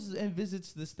he goes and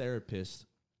visits this therapist,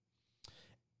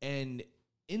 and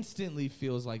instantly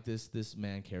feels like this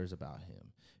man cares about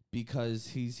him, because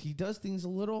he does things a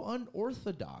little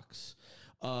unorthodox,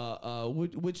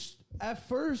 which at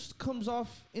first comes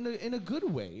off in a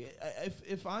good way.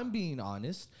 If I'm being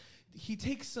honest. He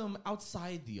takes them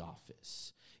outside the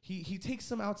office. He takes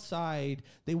them outside.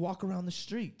 They walk around the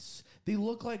streets. They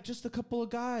look like just a couple of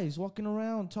guys walking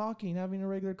around, talking, having a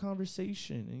regular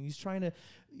conversation. And he's trying to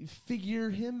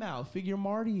figure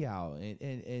Marty out,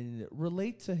 and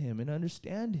relate to him and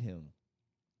understand him.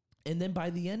 And then by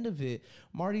the end of it,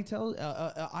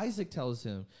 Isaac tells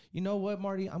him, you know what,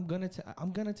 Marty, I'm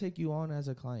gonna take you on as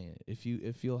a client if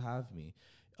you'll have me.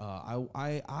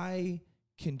 I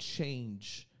can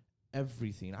change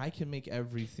everything. I can make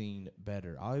everything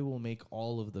better. I will make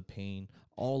all of the pain,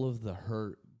 all of the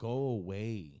hurt go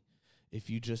away if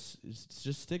you just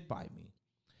stick by me.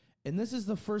 And this is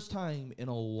the first time in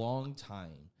a long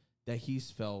time that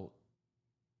he's felt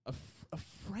a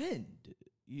friend.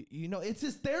 You know, it's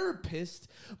his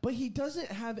therapist, but he doesn't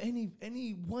have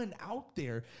anyone out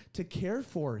there to care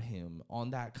for him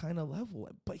on that kind of level.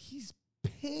 But he's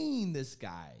paying this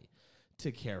guy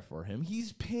to care for him.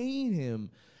 He's paying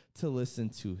him to listen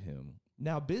to him.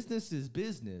 Now, business is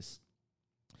business,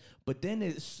 but then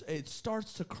it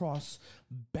starts to cross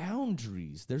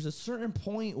boundaries. There's a certain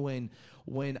point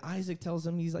when Isaac tells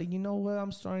him, he's like, you know what,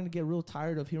 I'm starting to get real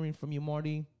tired of hearing from you,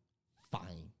 Marty.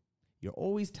 Fine. You're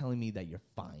always telling me that you're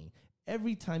fine.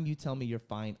 Every time you tell me you're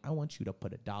fine, I want you to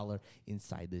put $1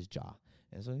 inside this jar.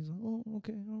 And so he's like, oh,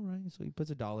 okay, all right. So he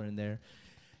puts $1 in there.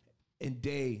 And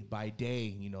day by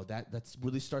day, that's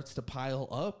really starts to pile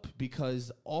up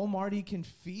because all Marty can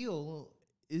feel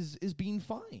is being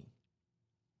fine.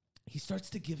 He starts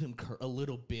to give him a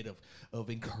little bit of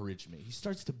encouragement. He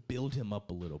starts to build him up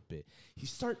a little bit.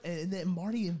 And then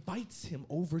Marty invites him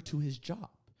over to his job.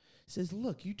 He says,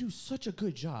 look, you do such a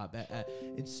good job at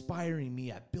inspiring me,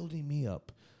 at building me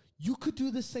up. You could do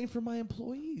the same for my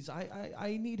employees.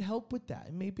 I need help with that.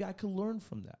 And maybe I could learn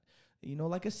from that.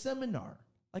 Like a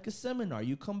seminar.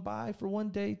 You come by for one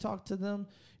day, talk to them,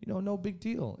 no big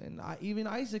deal. And even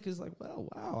Isaac is like, well,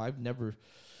 wow, I've never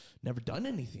done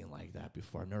anything like that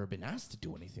before. I've never been asked to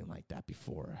do anything like that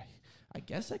before. I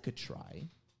guess I could try.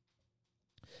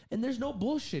 And there's no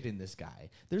bullshit in this guy.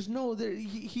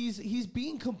 He's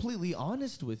being completely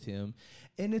honest with him.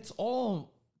 And it's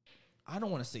all, I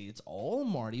don't want to say it's all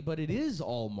Marty, but it is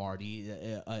all Marty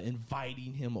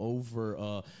inviting him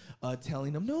over,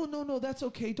 telling him, no, that's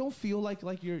okay. Don't feel like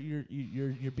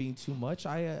you're being too much.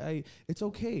 It's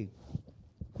okay.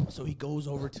 So he goes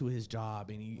over to his job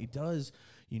and he does,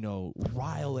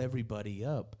 rile everybody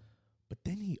up, but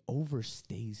then he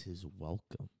overstays his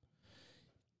welcome.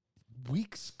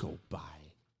 Weeks go by,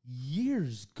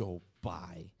 years go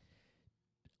by.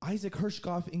 Isaac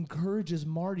Hershkopf encourages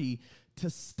Marty to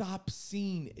stop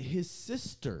seeing his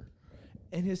sister.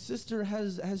 And his sister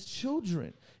has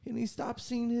children. And he stops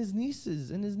seeing his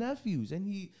nieces and his nephews. And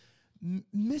he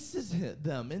misses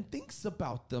them and thinks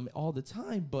about them all the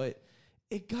time. But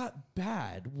it got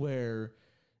bad where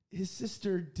his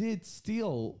sister did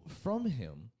steal from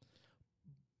him.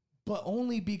 But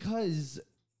only because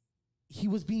he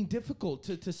was being difficult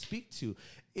to speak to.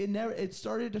 It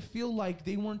started to feel like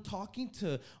they weren't talking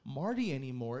to Marty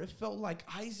anymore. It felt like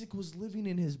Isaac was living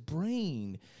in his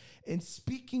brain and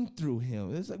speaking through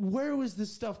him. It's like, where was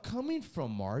this stuff coming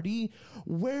from, Marty?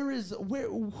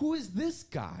 Who is this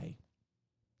guy?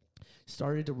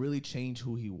 Started to really change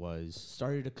who he was.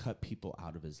 Started to cut people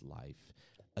out of his life.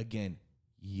 Again,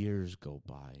 years go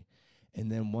by.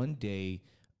 And then one day,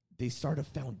 they start a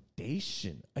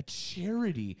foundation, a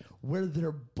charity, where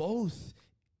they're both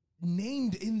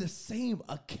named in the same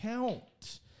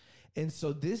account. And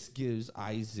so this gives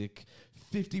Isaac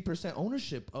 50%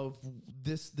 ownership of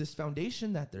this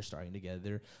foundation that they're starting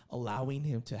together, allowing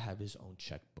him to have his own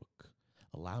checkbook,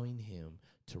 allowing him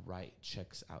to write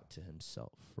checks out to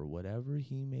himself for whatever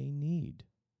he may need.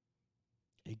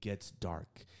 It gets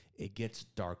dark. It gets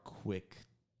dark quick.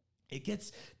 It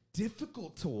gets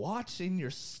difficult to watch in your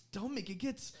stomach. It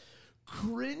gets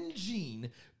cringing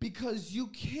because you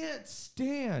can't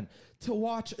stand to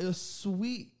watch a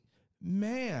sweet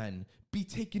man be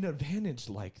taken advantage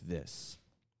like this.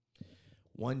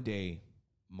 One day,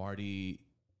 Marty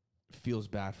feels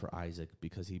bad for Isaac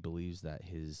because he believes that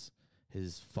his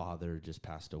father just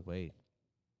passed away.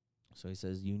 So he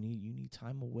says, you need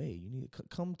time away. You need to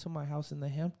come to my house in the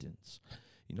Hamptons.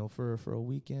 For a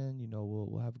weekend,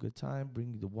 we'll have a good time.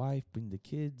 Bring the wife, bring the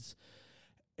kids,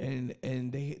 and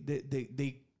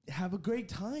they have a great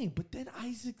time. But then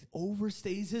Isaac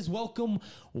overstays his welcome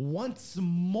once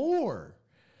more.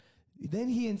 Then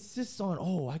he insists on,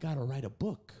 I gotta write a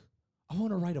book. I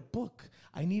want to write a book.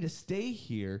 I need to stay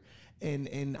here,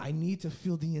 and I need to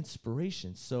feel the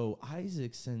inspiration. So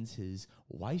Isaac sends his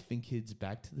wife and kids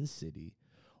back to the city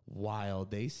while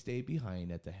they stay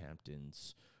behind at the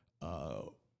Hamptons,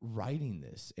 writing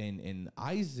this. And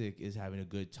Isaac is having a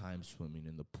good time swimming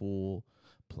in the pool,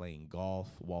 playing golf,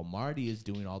 while Marty is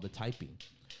doing all the typing.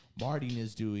 Marty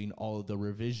is doing all of the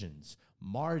revisions.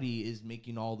 Marty is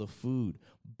making all the food,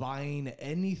 buying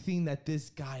anything that this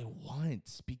guy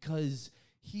wants because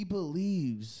he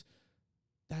believes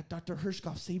that Dr.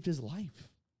 Hershkopf saved his life.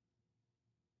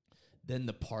 Then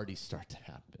the parties start to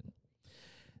happen.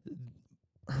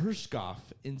 Hershkopf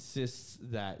insists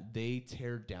that they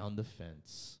tear down the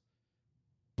fence,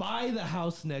 buy the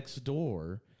house next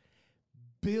door,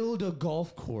 build a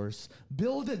golf course,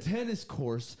 build a tennis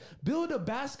course, build a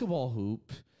basketball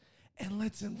hoop, and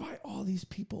let's invite all these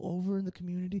people over in the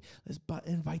community. Let's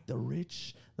invite the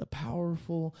rich, the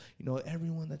powerful,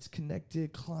 everyone that's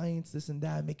connected, clients, this and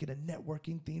that, make it a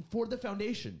networking thing for the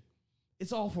foundation.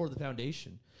 It's all for the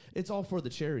foundation. It's all for the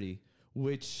charity,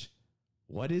 which,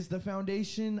 what is the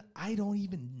foundation? I don't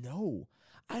even know.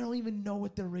 I don't even know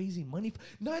what they're raising money for.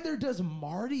 Neither does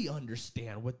Marty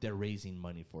understand what they're raising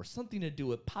money for. Something to do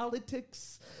with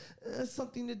politics,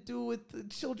 something to do with the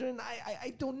children.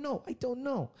 I don't know. I don't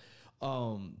know.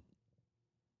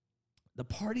 The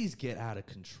parties get out of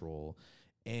control,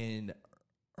 and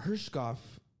Hershkopf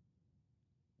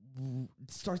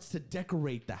starts to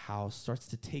decorate the house, starts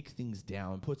to take things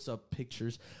down, puts up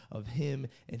pictures of him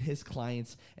and his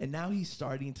clients, and now he's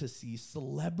starting to see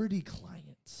celebrity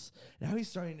clients. Now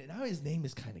his name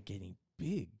is kind of getting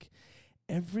big.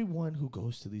 Everyone who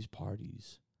goes to these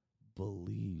parties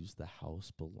believes the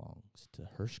house belongs to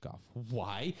Hershkopf.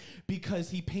 Why? Because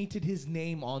he painted his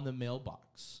name on the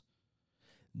mailbox.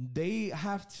 They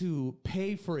have to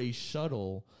pay for a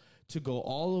shuttle to go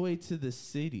all the way to the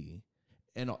city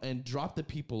and drop the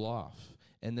people off.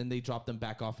 And then they drop them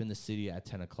back off in the city at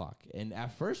 10 o'clock. And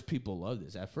at first, people love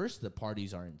this. At first, the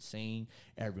parties are insane.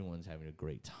 Everyone's having a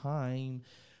great time.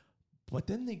 But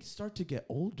then they start to get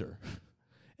older.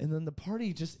 And then the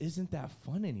party just isn't that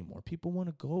fun anymore. People want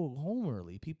to go home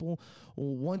early. People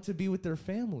want to be with their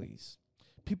families.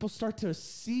 People start to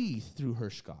see through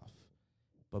Hershkopf.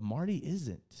 But Marty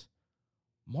isn't.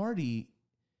 Marty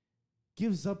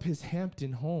gives up his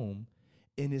Hampton home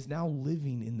and is now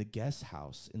living in the guest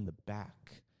house in the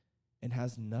back and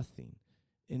has nothing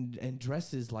and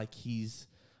dresses like he's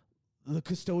the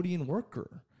custodian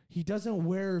worker. He doesn't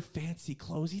wear fancy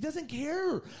clothes. He doesn't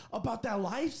care about that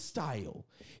lifestyle.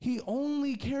 He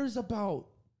only cares about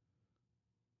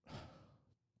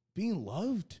being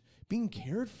loved, being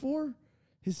cared for,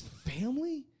 his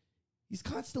family. He's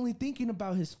constantly thinking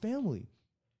about his family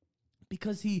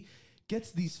because he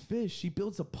gets these fish. He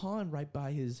builds a pond right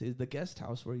by the guest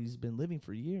house where he's been living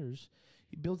for years.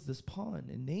 He builds this pond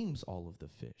and names all of the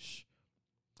fish.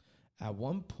 At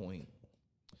one point,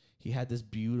 he had this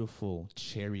beautiful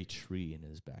cherry tree in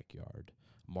his backyard.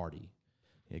 Marty.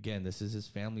 Again, this is his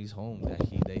family's home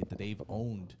that they've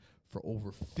owned for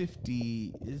over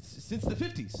 50 since the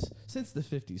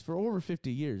 50s for over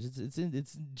 50 years.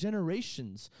 It's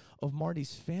generations of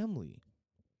Marty's family.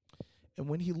 And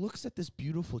when he looks at this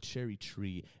beautiful cherry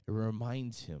tree, it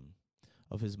reminds him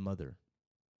of his mother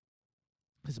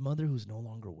who's no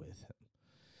longer with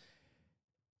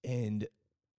him. And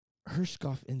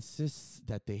Hershkopf insists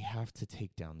that they have to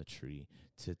take down the tree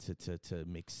to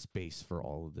make space for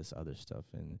all of this other stuff.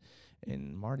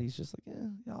 And Marty's just like,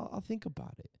 yeah, I'll think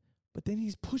about it. But then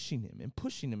he's pushing him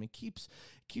and keeps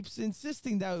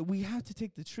insisting that we have to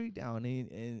take the tree down.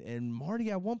 And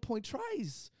Marty at one point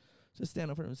tries to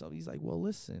stand up for himself. He's like, well,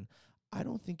 listen, I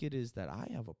don't think it is that I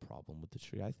have a problem with the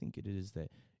tree. I think it is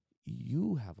that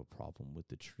you have a problem with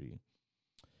the tree.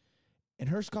 And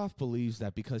Hershkopf believes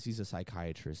that because he's a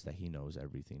psychiatrist that he knows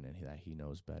everything and that he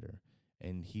knows better.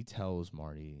 And he tells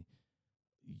Marty,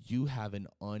 you have an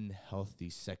unhealthy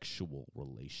sexual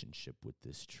relationship with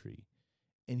this tree.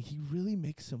 And he really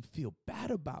makes him feel bad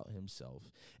about himself.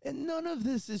 And none of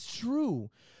this is true.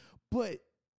 But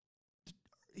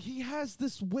he has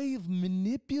this way of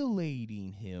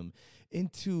manipulating him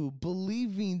into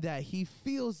believing that he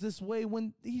feels this way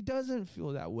when he doesn't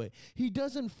feel that way. He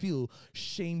doesn't feel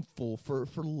shameful for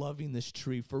loving this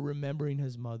tree, for remembering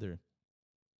his mother.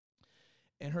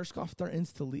 And Hershkopf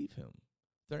threatens to leave him.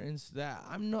 Threatens that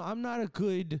I'm not a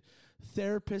good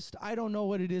therapist. I don't know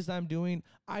what it is I'm doing.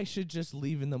 I should just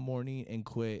leave in the morning and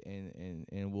quit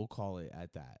and we'll call it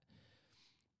at that.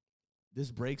 This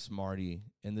breaks Marty,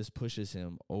 and this pushes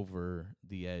him over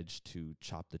the edge to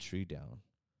chop the tree down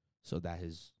so that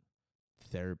his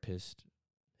therapist,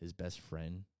 his best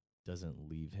friend, doesn't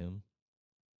leave him.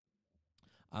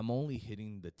 I'm only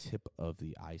hitting the tip of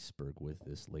the iceberg with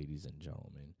this, ladies and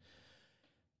gentlemen.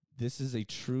 This is a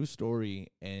true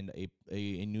story and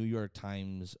a New York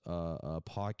Times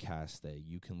podcast that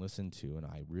you can listen to, and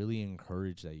I really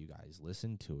encourage that you guys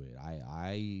listen to it.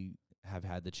 I have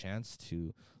had the chance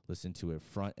to listen to it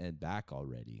front and back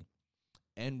already,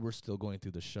 and we're still going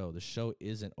through the show. The show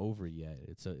isn't over yet.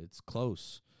 It's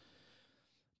close,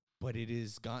 but it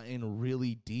has gotten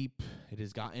really deep. It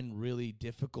has gotten really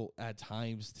difficult at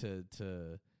times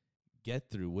to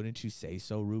get through. Wouldn't you say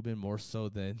so, Ruben? More so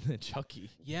than Chucky.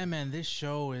 Yeah, man. This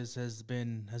show has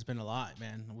been a lot,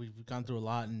 man. We've gone through a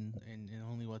lot in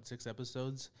only 6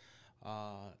 episodes.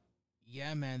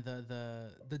 Yeah, man,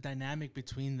 the dynamic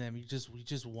between them, we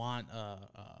just want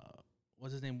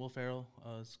what's his name, Will Ferrell,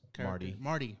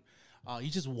 Marty. You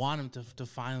just want him to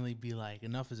finally be like,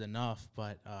 enough is enough.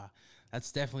 But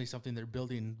that's definitely something they're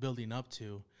building up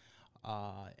to.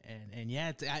 And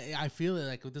yeah, I feel it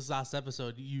like with this last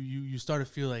episode, you start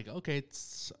to feel like, okay,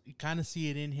 you kind of see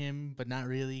it in him, but not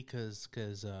really, because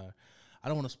I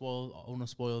don't want to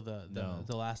spoil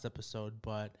the last episode,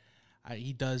 but. I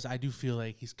do feel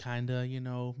like he's kind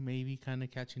of, maybe kind of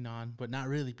catching on, but not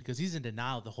really, because he's in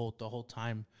denial the whole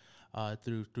time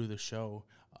through the show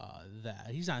that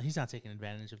he's not taking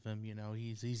advantage of him.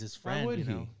 He's his friend. Why would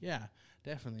he? Yeah,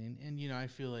 definitely. And I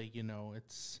feel like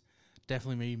it's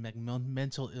Definitely maybe like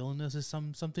mental illness is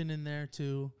something in there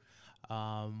too.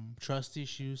 Trust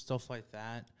issues, stuff like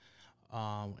that.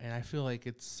 And I feel like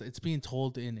it's being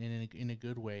told in a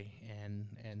good way,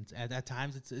 and at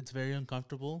times it's very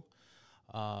uncomfortable.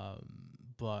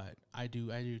 But I do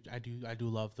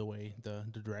love the way the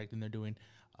directing they're doing.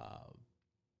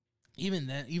 Even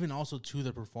then, even also to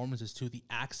the performances too, the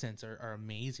accents are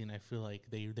amazing. I feel like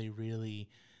they really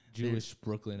Jewish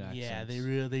Brooklyn accents. Yeah,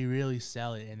 they really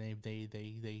sell it, and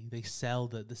they sell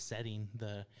the setting,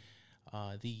 the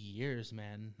years,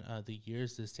 man, the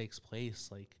years this takes place.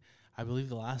 Like, I believe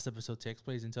the last episode takes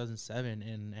place in 2007,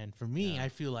 and for me, I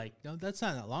feel like, no, that's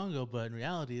not that long ago, but in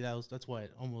reality, that's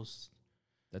what, almost,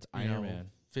 that's Iron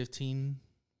Man. 15,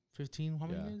 how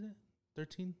many years is it?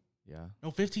 13? Yeah.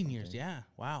 No, 15 years. Yeah.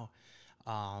 Wow.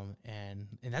 And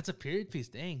that's a period piece.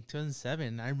 Dang,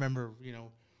 2007. I remember,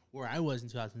 where I was in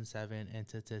 2007, and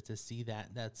to see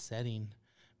that setting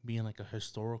being like a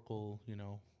historical,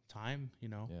 time,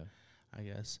 I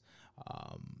guess.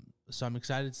 So I'm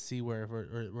excited to see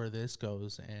where this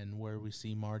goes, and where we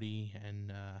see Marty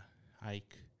and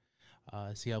Ike,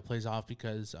 see how it plays off,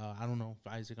 because I don't know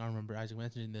if Isaac, I don't remember Isaac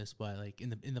mentioning this, but like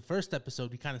in the first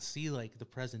episode, we kind of see like the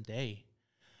present day.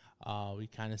 We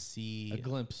kind of see a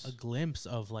glimpse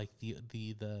of like the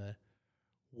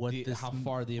how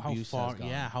far the abuse has gone.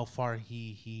 Yeah, how far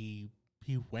he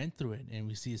went through it, and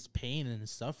we see his pain and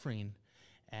his suffering.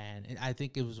 And I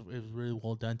think it was really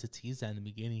well done to tease that in the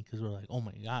beginning, because we're like, oh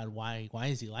my God, why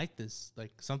is he like this?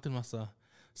 Like, something must have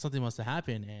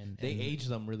happened. And they age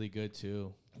them really good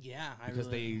too. Yeah,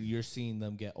 because you're seeing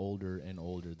them get older and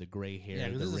older. The gray hair,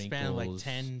 the this is wrinkles, a span of like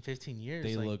 10, 15 years.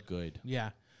 They look good. Yeah,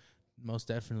 most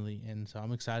definitely. And so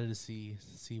I'm excited to see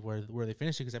where they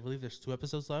finish it, because I believe there's 2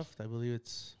 episodes left. I believe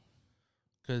it's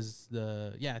because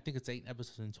I think it's 8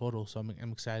 episodes in total. So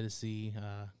I'm excited to see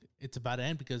it's about to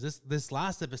end, because this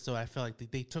last episode, I felt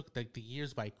like they took like the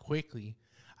years by quickly.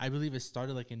 I believe it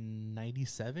started like in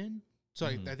 97. So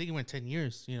I think it went 10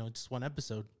 years, just one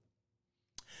episode.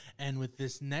 And with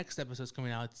this next episode's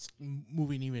coming out, it's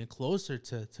moving even closer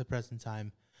to present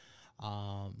time.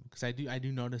 Because I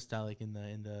do notice that, like, in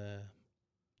the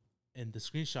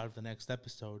screenshot of the next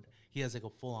episode, he has like a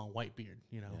full on white beard,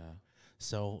 Yeah.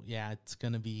 So yeah, it's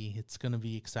gonna be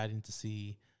exciting to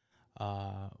see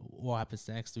what happens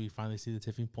next. Do we finally see the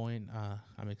tipping point?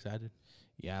 I'm excited.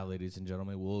 Yeah, ladies and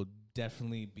gentlemen, we'll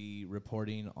definitely be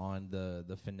reporting on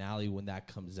the finale when that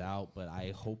comes out. But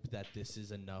I hope that this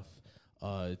is enough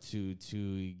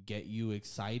to get you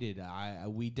excited.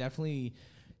 We definitely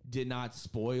did not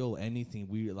spoil anything.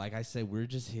 Like I said, we're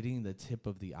just hitting the tip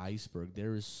of the iceberg.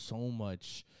 There is so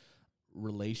much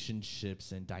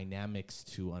relationships and dynamics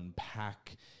to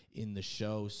unpack in the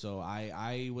show. So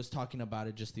I was talking about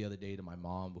it just the other day to my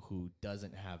mom, who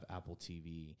doesn't have Apple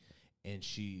TV, and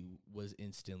she was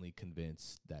instantly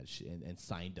convinced that and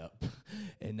signed up,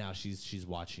 and now she's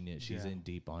watching it. She's in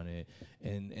deep on it,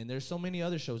 and there's so many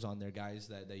other shows on there, guys,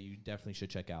 that you definitely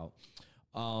should check out.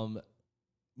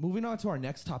 Moving on to our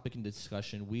next topic in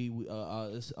discussion, we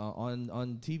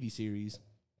on TV series.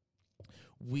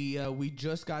 We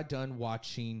just got done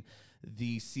watching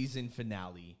the season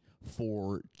finale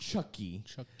for Chucky.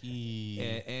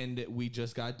 And we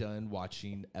just got done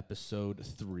watching episode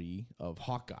 3 of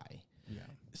Hawkeye.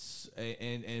 Yeah.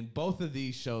 And both of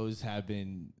these shows have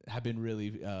been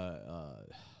really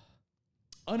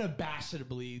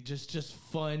unabashedly just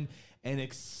fun and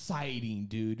exciting,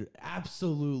 dude.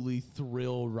 Absolutely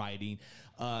thrill riding.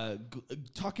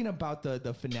 Talking about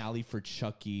the finale for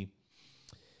Chucky,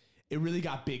 it really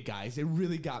got big, guys. It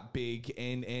really got big,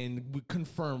 and we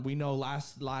confirmed. We know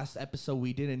last episode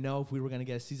we didn't know if we were gonna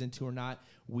get a season 2 or not.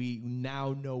 We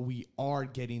now know we are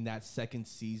getting that second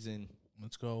season.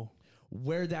 Let's go.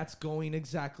 Where that's going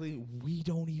exactly, we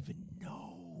don't even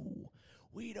know.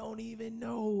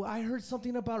 I heard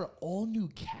something about an all new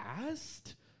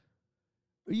cast.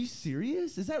 Are you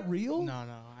serious? Is that real? No,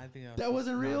 I think that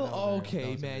wasn't real.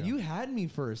 Okay, man, you had me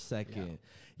for a second.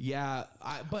 Yeah,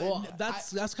 but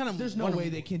that's kind of. There's no way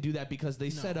they can do that, because they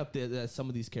set up that some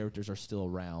of these characters are still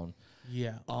around.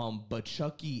 Yeah. But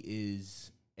Chucky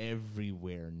is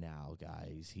everywhere now,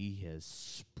 guys. He has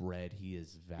spread. He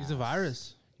is vast. He's a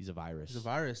virus. He's a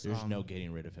virus. There's no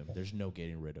getting rid of him.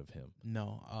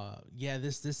 No.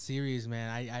 This series, man,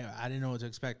 I didn't know what to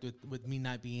expect with me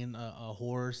not being a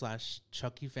horror /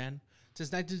 Chucky fan.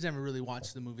 Just I just never really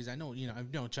watched the movies. I know,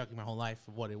 I've known Chucky my whole life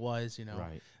for what it was,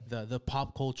 Right. The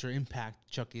pop culture impact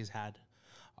Chucky has had.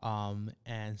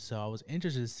 And so I was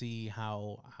interested to see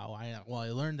how I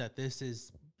learned that this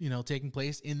is, taking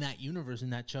place in that universe,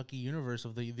 in that Chucky universe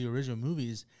of the original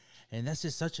movies. And that's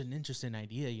just such an interesting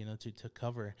idea, to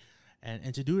cover.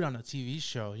 and to do it on a TV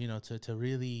show, to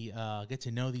really get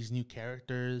to know these new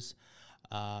characters,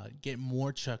 get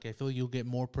more Chucky. I feel like you'll get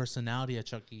more personality at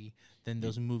Chucky than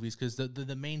those movies, because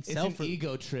the main it's an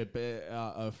ego trip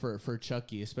for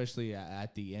Chucky, especially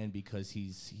at the end, because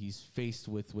he's faced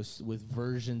with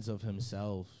versions of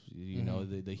himself. You know,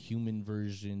 the human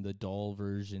version, the doll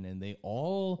version, and they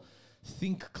all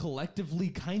think collectively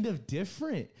kind of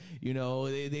different. You know,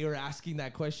 they were asking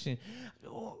that question,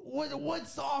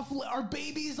 what's off, are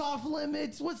babies off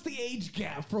limits? What's the age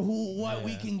gap for what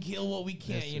we can kill, what we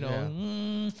can't?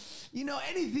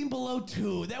 Anything below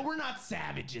 2, that we're not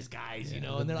savages, guys. And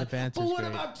they're like, but what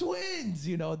about twins?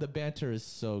 The banter is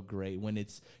so great when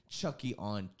it's Chucky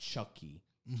on Chucky.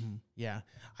 Mm-hmm. Yeah,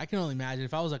 I can only imagine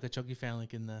if I was like a Chucky fan,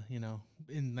 like in the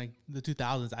like the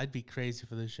 2000s, I'd be crazy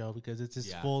for this show, because it's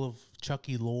just full of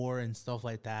Chucky lore and stuff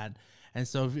like that. And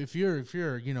so if you're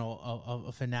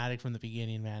a fanatic from the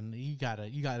beginning, man, you gotta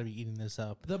be eating this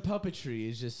up. The puppetry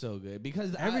is just so good,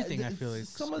 because everything I feel is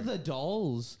some of the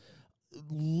dolls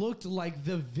looked like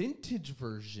the vintage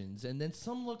versions, and then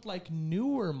some looked like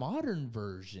newer modern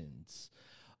versions.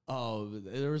 Oh,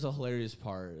 there was a hilarious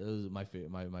part. It was my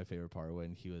favorite part,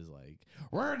 when he was like,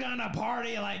 "We're gonna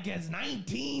party like it's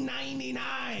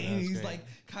 1999." He's great. Like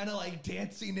kind of like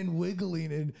dancing and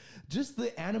wiggling, and just the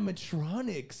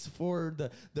animatronics for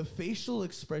the facial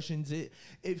expressions. It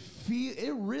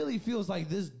really feels like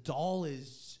this doll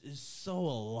is so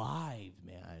alive,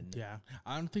 man. Yeah,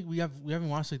 I don't think we haven't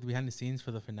watched like the behind the scenes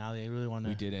for the finale. I really want to.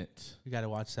 We didn't. We got to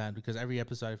watch that, because every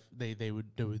episode they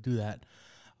would do that.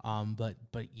 But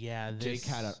yeah, Jake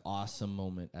had an awesome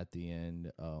moment at the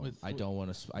end. I don't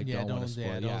want to spoil. I don't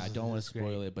want to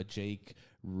spoil it. But Jake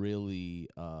really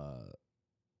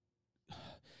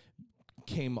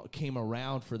came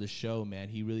around for the show, man.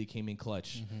 He really came in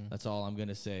clutch. Mm-hmm. That's all I'm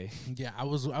gonna say. Yeah, I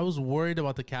was worried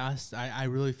about the cast. I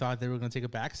really thought they were gonna take a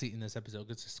backseat in this episode,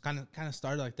 because it's kind of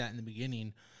started like that in the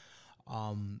beginning.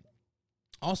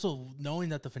 Also knowing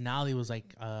that the finale was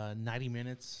like 90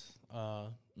 minutes.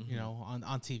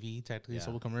 On TV technically,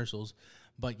 so with commercials,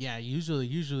 but yeah, usually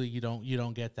you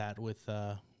don't get that with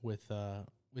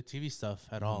TV stuff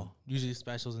at all. Usually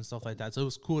specials and stuff like that. So it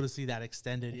was cool to see that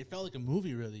extended. It felt like a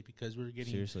movie, really, because we're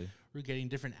getting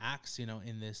different acts,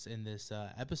 in this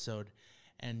episode.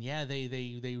 And yeah,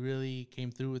 they really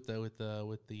came through with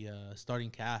the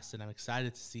starting cast, and I'm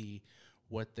excited to see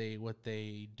what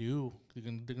they do.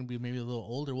 They're gonna be maybe a little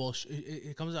older. Well,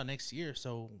 it comes out next year,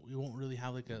 so we won't really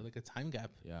have like a time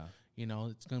gap. Yeah,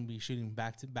 it's gonna be shooting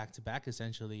back to back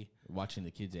essentially. Watching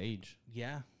the kids age.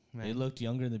 Yeah, man. They looked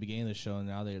younger in the beginning of the show, and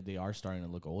now they are starting to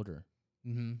look older.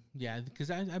 Mm-hmm. Yeah, because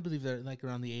I believe they're like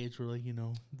around the age where, like,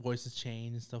 voices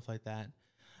change and stuff like that.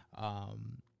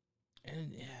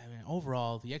 And yeah, man,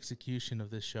 overall the execution of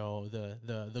this show,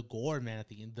 the gore, man, at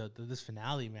the end, this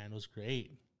finale, man, was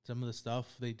great. Some of the stuff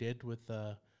they did with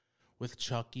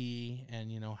Chucky,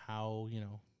 and how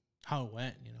it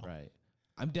went. Right.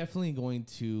 I'm definitely going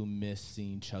to miss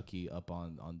seeing Chucky up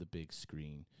on the big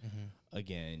screen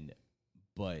again,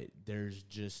 but there's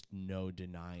just no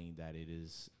denying that it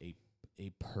is a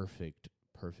perfect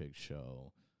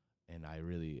show. And I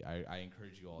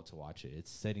encourage you all to watch it.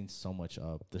 It's setting so much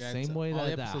up. The same way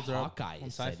that Hawkeye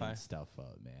is setting stuff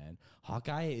up, man.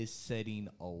 Hawkeye is setting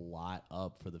a lot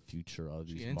up for the future of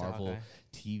these Marvel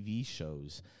TV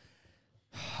shows.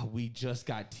 We just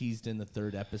got teased in the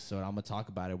 3rd episode. I'm going to talk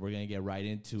about it. We're going to get right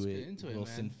into it.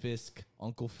 Wilson Fisk,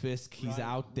 Uncle Fisk, he's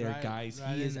out there, guys.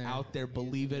 He is out there,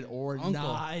 believe it or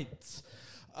not.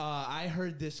 I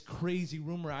heard this crazy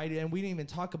rumor, and we didn't even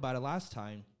talk about it last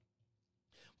time.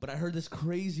 But I heard this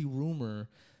crazy rumor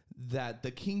that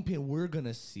the Kingpin we're going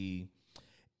to see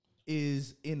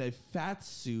is in a fat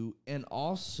suit and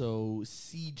also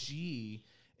CG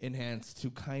enhanced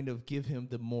to kind of give him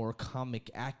the more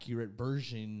comic accurate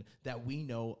version that we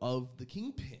know of the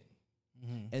Kingpin.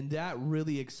 Mm-hmm. And that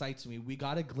really excites me. We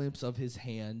got a glimpse of his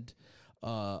hand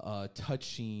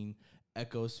touching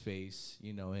Echo's face,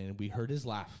 and we heard his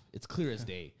laugh. It's clear as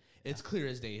day. It's clear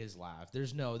as day, his laugh.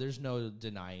 There's no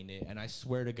denying it. And I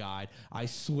swear to God,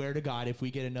 if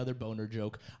we get another boner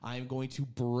joke, I'm going to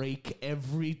break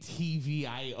every TV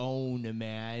I own,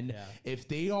 man. Yeah. If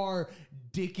they are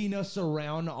dicking us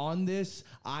around on this,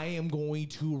 I am going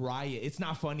to riot. It's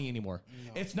not funny anymore.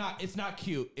 No. It's not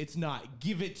cute. It's not.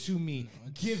 Give it to me.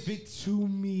 Give it to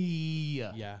me.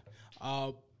 Yeah.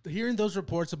 Hearing those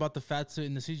reports about the fat suit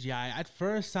and the CGI at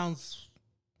first sounds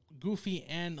goofy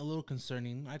and a little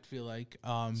concerning. I'd feel like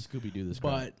Scooby Doo this,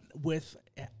 but with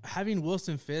having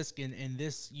Wilson Fisk in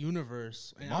this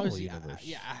universe, and Marvel obviously,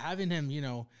 universe. having him,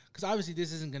 because obviously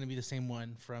this isn't going to be the same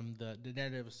one from the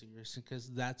Daredevil series,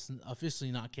 because that's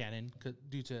officially not canon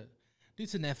due to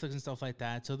Netflix and stuff like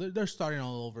that. So they're starting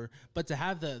all over. But to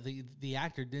have the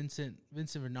actor Vincent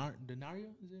D'Onofrio,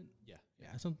 is it? Yeah.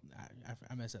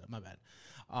 I messed it up. My bad.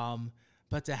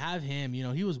 But to have him,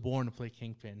 he was born to play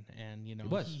Kingpin, and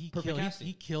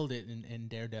he killed it in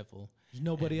Daredevil. There's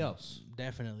nobody else,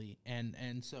 definitely.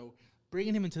 And so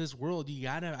bringing him into this world,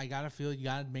 I gotta feel you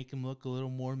gotta make him look a little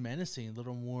more menacing, a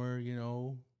little more,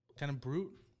 kind of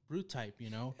brute type,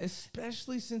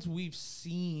 Especially since we've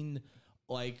seen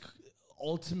like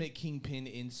Ultimate Kingpin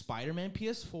in Spider-Man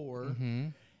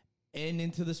PS4. And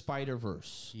Into the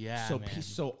Spider-Verse. Yeah,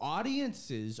 so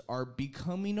audiences are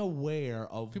becoming aware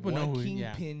of People what know who,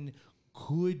 Kingpin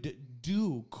could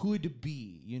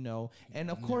be,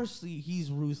 And of course, he's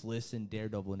ruthless and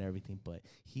Daredevil and everything, but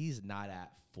he's not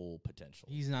at full potential.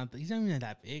 He's not even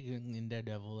that big in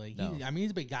Daredevil. Like, No.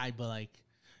 He's a big guy, but like,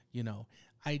 you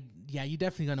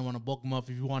definitely gonna want to bulk him up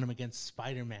if you want him against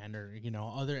Spider-Man or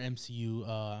other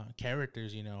MCU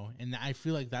characters, And I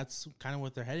feel like that's kind of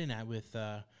what they're heading at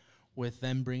with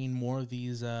them bringing more of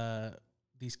these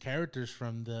characters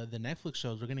from the Netflix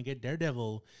shows. We're gonna get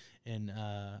Daredevil in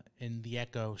the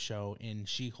Echo show, in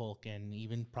She-Hulk, and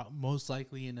even most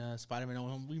likely in Spider-Man No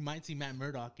Way Home. We might see Matt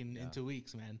Murdock in 2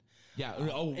 weeks, man. Yeah.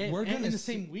 We're gonna in the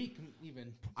same week,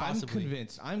 even possibly.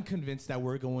 I'm convinced that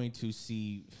we're going to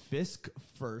see Fisk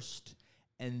first,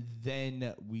 and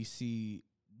then we see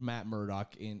Matt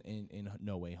Murdock in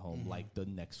No Way Home, like the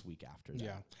next week after that.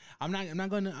 Yeah, I'm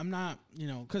not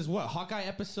because what, Hawkeye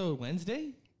episode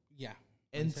Wednesday? Yeah,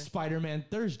 and Wednesday? Spider-Man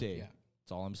Thursday. Yeah,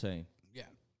 that's all I'm saying. Yeah,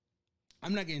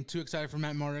 I'm not getting too excited for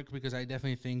Matt Murdock because I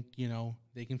definitely think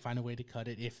they can find a way to cut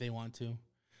it if they want to.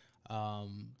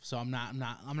 So I'm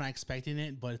not expecting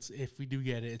it, but if we do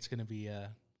get it, it's gonna be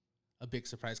a big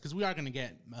surprise because we are going to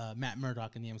get Matt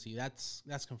Murdock in the MCU.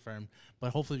 That's confirmed.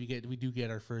 But hopefully we do get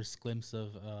our first glimpse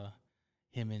of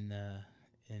him in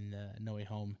No Way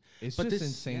Home. It's just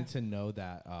insane to know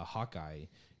that Hawkeye,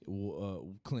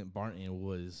 Clint Barton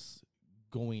was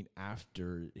going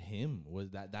after him.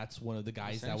 That's one of the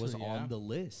guys that was on the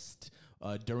list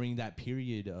during that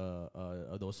period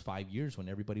of those 5 years when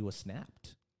everybody was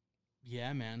snapped.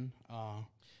 Yeah, man.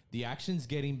 The action's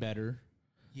getting better.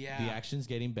 Yeah, the action's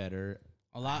getting better.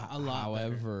 A lot.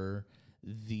 However,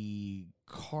 the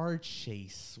car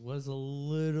chase was a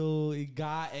little. It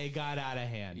got out of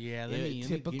hand. Yeah,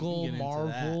 typical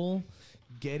Marvel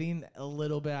getting a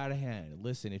little bit out of hand.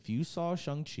 Listen, if you saw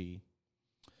Shang-Chi,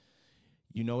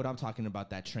 you know what I'm talking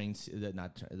about. That train,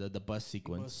 the bus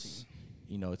sequence.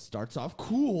 It starts off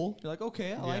cool. You're like,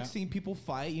 okay, I like seeing people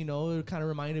fight. It kind of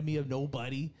reminded me of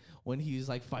Nobody when he's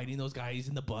like fighting those guys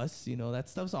in the bus. That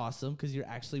stuff's awesome because you're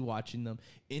actually watching them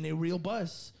in a real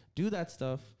bus do that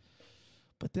stuff.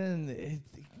 But then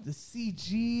the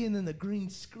CG and then the green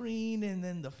screen and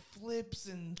then the flips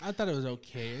and I thought it was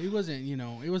okay. It wasn't,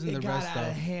 it wasn't the best stuff. It got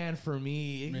out of hand for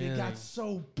me. It got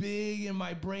so big and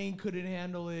my brain couldn't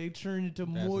handle it. It turned into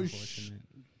mush.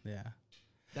 Yeah.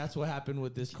 That's what happened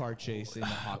with this car chase in the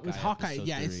Hawkeye. With Hawkeye,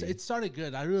 it started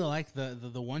good. I really like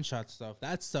the one shot stuff.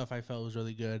 That stuff I felt was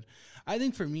really good. I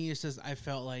think for me, it's just I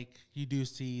felt like you do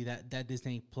see that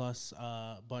Disney Plus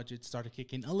budget started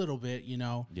kicking a little bit,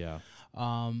 Yeah.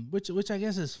 Which I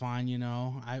guess is fine,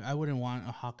 I wouldn't want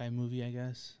a Hawkeye movie, I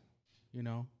guess,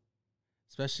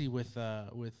 especially with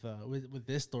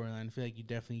this storyline. I feel like you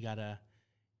definitely gotta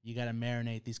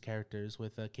marinate these characters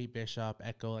with Kate Bishop,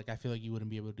 Echo. Like I feel like you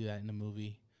wouldn't be able to do that in a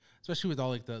movie, especially with all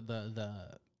like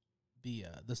the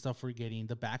stuff we're getting,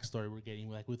 the backstory we're getting.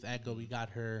 Like with Echo, we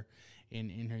got her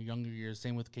in her younger years.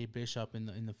 Same with Kate Bishop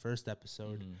in the first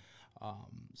episode.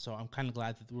 So I'm kind of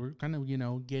glad that we're kind of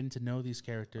getting to know these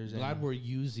characters. Glad we're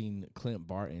using Clint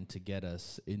Barton to get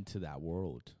us into that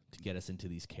world, to get us into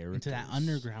these characters, into that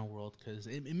underground world, because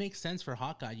it makes sense for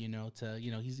Hawkeye.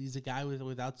 He's a guy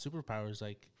without superpowers,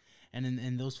 like. And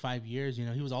in those 5 years,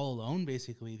 he was all alone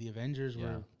basically. The Avengers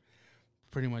were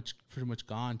pretty much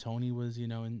gone. Tony was,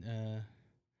 building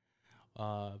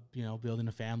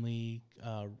a family.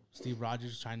 Steve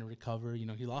Rogers was trying to recover.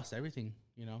 He lost everything.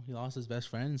 He lost his best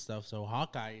friend and stuff. So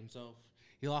Hawkeye himself,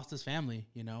 he lost his family.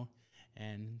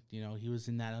 And he was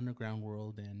in that underground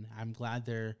world. And I'm glad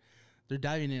they're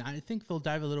diving in. I think they'll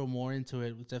dive a little more into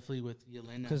it, definitely with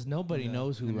Yelena, because nobody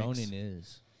knows who Ronin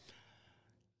is.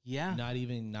 Yeah, not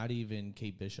even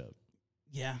Kate Bishop.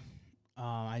 Yeah,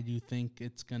 I do think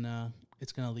it's gonna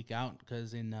leak out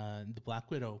because in the Black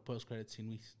Widow post credit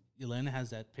scene, Yelena has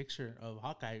that picture of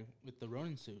Hawkeye with the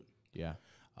Ronin suit. Yeah.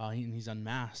 He's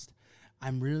unmasked.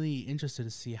 I'm really interested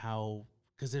to see how,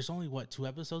 because there's only, 2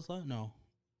 episodes left? No.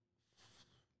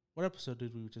 What episode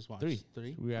did we just watch?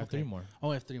 3? We have 3 more. Oh,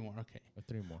 we have 3 more. Okay.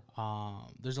 3 more.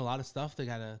 There's a lot of stuff they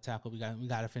gotta tackle. We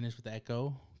gotta finish with the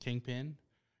Echo, Kingpin,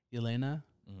 Yelena,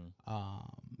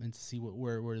 and to see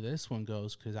where this one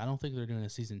goes, because I don't think they're doing a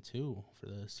season 2 for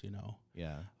this.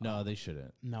 Yeah. No, they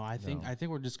shouldn't. No, I think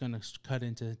we're just gonna cut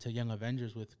into Young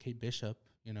Avengers with Kate Bishop.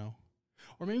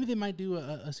 Or maybe they might do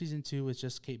a season 2 with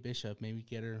just Kate Bishop. Maybe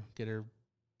get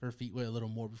her feet wet a little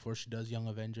more before she does Young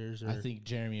Avengers. I think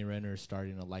Jeremy Renner is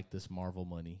starting to like this Marvel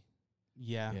money.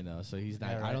 Yeah. So he's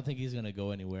not. Yeah, right. I don't think he's gonna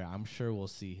go anywhere. I'm sure we'll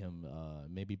see him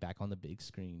maybe back on the big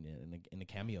screen in a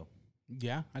cameo.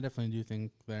 Yeah, I definitely do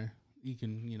think there you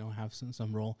can have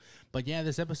some role. But yeah,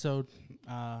 this episode,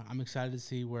 I'm excited to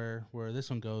see where this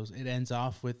one goes. It ends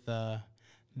off with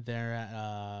they're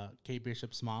at Kate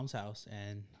Bishop's mom's house,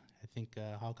 and I think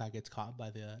Hawkeye gets caught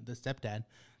by the stepdad,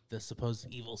 the supposed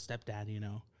evil stepdad.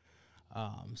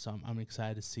 So I'm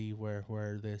excited to see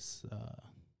where this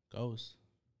goes.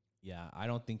 Yeah, I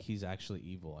don't think he's actually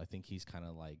evil. I think he's kind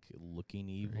of like looking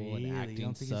evil Really? and You acting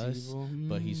don't think sus, he's evil?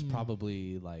 but he's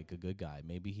probably like a good guy.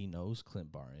 Maybe he knows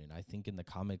Clint Barton. I think in the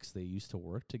comics they used to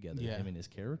work together, Yeah. him and his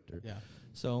character. Yeah.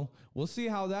 So we'll see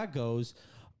how that goes.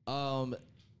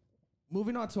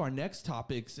 Moving on to our next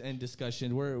topics and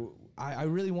discussion, where I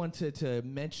really wanted to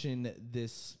mention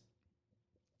this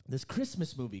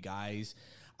Christmas movie, guys.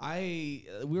 We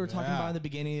were talking about in the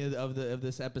beginning of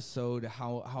this episode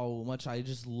how much I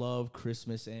just love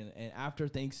Christmas, and after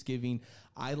Thanksgiving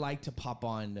I like to pop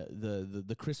on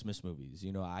the Christmas movies.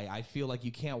 I feel like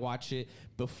you can't watch it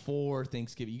before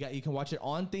Thanksgiving. You can watch it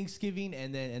on Thanksgiving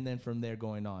and then from there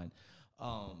going on.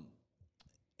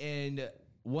 And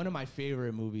one of my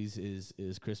favorite movies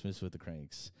is Christmas with the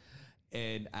Cranks.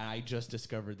 And I just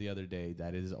discovered the other day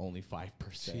that it is only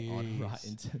 5% on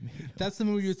Rotten Tomatoes. That's the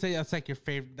movie you would say that's like your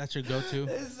favorite. That's your go-to.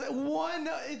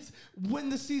 It's when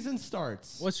the season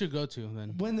starts. What's your go-to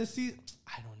then? When the season,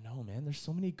 I don't know, man. There's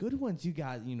so many good ones. You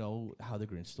got, How the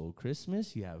Grinch Stole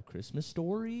Christmas. You have Christmas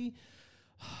Story.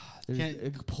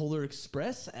 There's Polar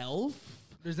Express, Elf.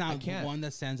 There's not one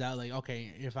that stands out. Like,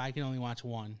 okay, if I can only watch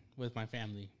one with my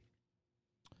family.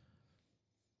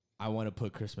 I want to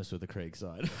put Christmas with the Cranks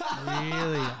on. Really?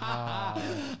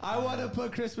 I want to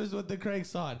put Christmas with the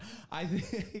Cranks on. I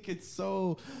think it's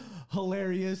so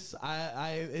hilarious.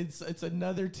 It's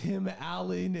another Tim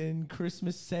Allen and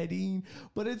Christmas setting,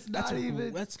 but it's not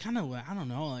even. That's kind of, I don't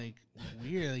know, like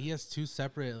weird. He has 2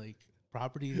 separate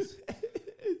properties.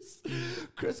 It's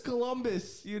Chris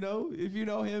Columbus, if you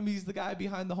know him, he's the guy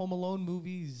behind the Home Alone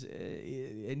movies,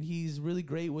 and he's really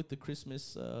great with the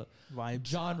Christmas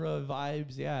genre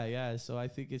vibes. Yeah. So I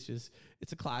think it's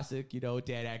a classic. Dan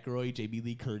Aykroyd, Jamie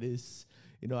Lee Curtis.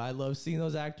 I love seeing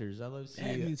those actors. I love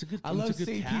seeing. I love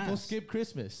seeing people skip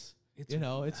Christmas. It's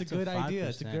a good idea.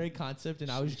 It's a great concept. And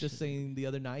I was just saying the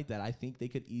other night that I think they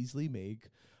could easily make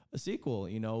a sequel.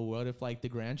 What if the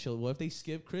grandchildren, what if they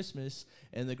skip Christmas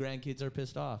and the grandkids are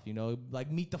pissed off?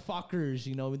 Like Meet the Fockers,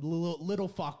 little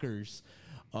Fockers.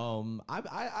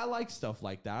 I like stuff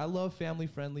like that. I love family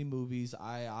friendly movies.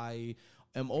 I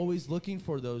am always looking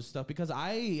for those stuff because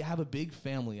I have a big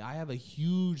family. I have a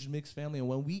huge mixed family, and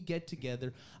when we get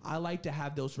together, I like to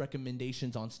have those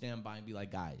recommendations on standby and be like,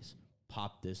 guys,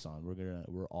 pop this on.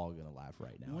 We're all gonna laugh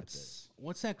right now.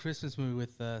 What's that Christmas movie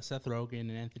with Seth Rogen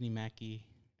and Anthony Mackie?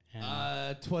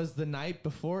 'Twas the night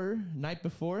before.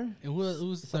 It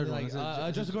was the third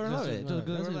one. Just Gordon Levitt.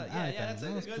 Yeah, that's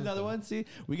another one. See,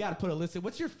 we got to put a list.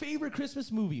 What's your favorite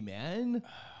Christmas movie, man?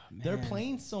 They're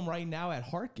playing some right now at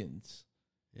Harkins,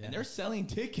 and they're selling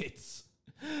tickets.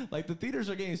 The theaters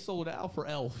are getting sold out for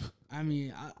Elf. I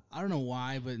mean, I don't know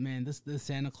why, but man, this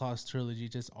Santa Claus trilogy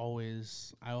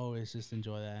I always just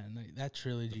enjoy that, and that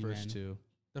trilogy.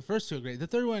 The first two are great. The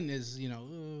third one is,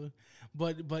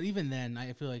 but even then,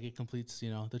 I feel like it completes,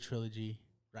 the trilogy,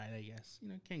 right? I guess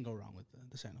can't go wrong with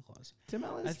the Santa Claus. Tim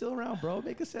Allen's still around, bro.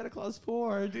 Make a Santa Claus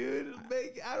 4, dude.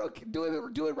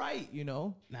 Do it right,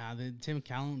 Nah, Tim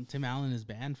Allen is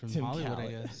banned from Hollywood, I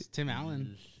guess. Tim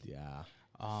Allen. Yeah.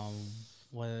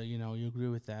 Whether you agree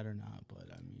with that or not, but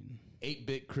I mean,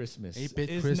 8-Bit Christmas 8-Bit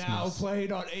is Christmas. now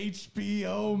played on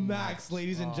HBO Max,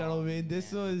 ladies and gentlemen.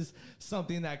 This was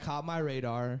something that caught my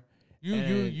radar.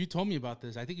 You told me about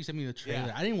this. I think you sent me the trailer.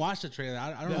 Yeah. I didn't watch the trailer.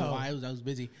 I don't know why. I was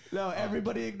busy. No,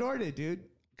 everybody ignored it, dude.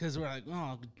 Because we're like,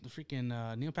 oh, the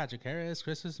freaking Neil Patrick Harris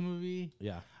Christmas movie.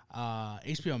 Yeah.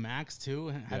 HBO Max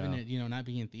too, having it, not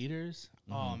being in theaters.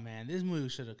 Mm-hmm. Oh man, this movie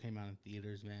should have came out in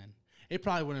theaters, man. It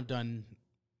probably wouldn't have done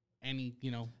any,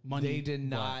 you know, money. They did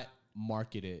not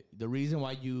market it. The reason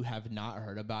why you have not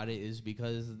heard about it is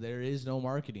because there is no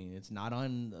marketing. It's not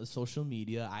on social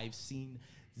media. I've seen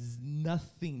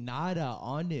nothing, nada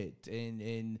on it,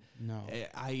 and No.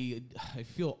 I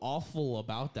feel awful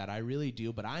about that. I really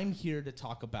do. But I'm here to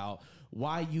talk about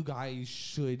why you guys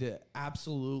should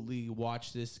absolutely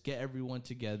watch this. Get everyone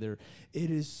together. It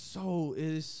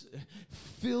is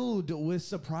filled with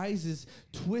surprises,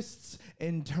 twists,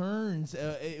 and turns.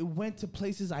 It went to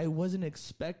places I wasn't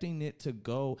expecting it to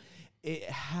go. It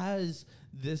has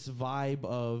this vibe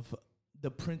of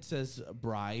The Princess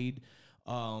Bride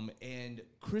and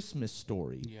Christmas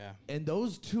Story. Yeah. And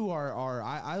those two are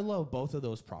I love both of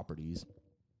those properties.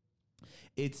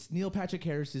 It's Neil Patrick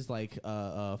Harris's like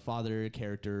father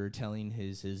character telling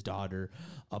his daughter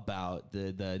about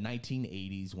the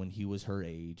 1980s when he was her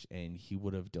age, and he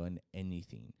would have done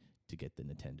anything to get the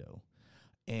Nintendo.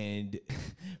 And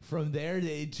from there,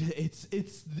 dude,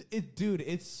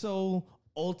 it's so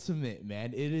ultimate,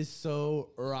 man. It is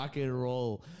so rock and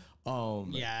roll.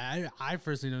 Yeah, I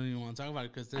personally don't even want to talk about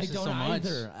it because there's I don't so much.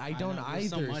 either. I don't either.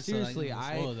 So much, Seriously,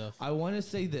 so I want to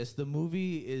say this: the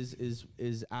movie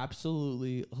is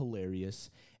absolutely hilarious,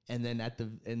 and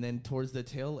then towards the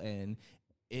tail end,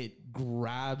 it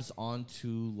grabs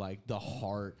onto like the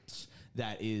heart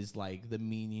that is like the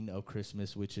meaning of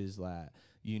Christmas, which is that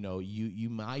you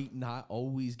might not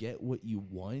always get what you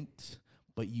want,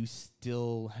 but you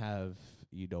still have.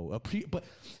 But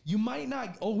you might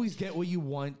not always get what you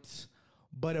want,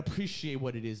 but appreciate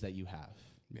what it is that you have.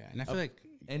 Yeah, and I feel like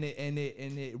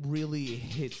it really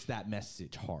hits that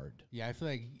message hard. Yeah, I feel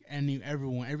like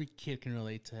every kid can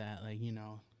relate to that. Like,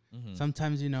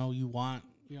 sometimes, you want,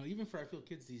 even for I feel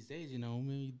kids these days,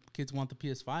 maybe kids want the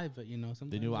PS5, but sometimes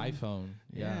the new iPhone.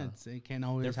 Yeah, it can't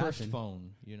always their happen. first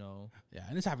phone. Yeah,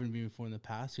 and it's happened to me before in the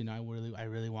past. I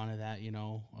really wanted that,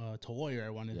 toy, or I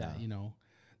wanted that,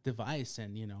 device,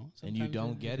 and and you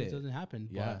don't get it. It doesn't happen.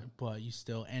 Yeah, but you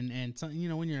still and some,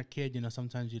 when you're a kid,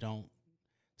 sometimes you don't.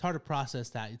 It's hard to process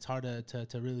that. It's hard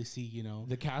to really see.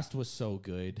 The cast was so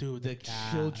good, dude. The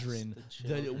children.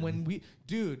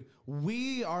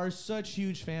 We are such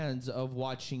huge fans of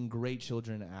watching great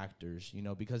children actors.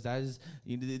 Because that is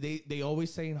they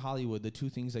always say in Hollywood the two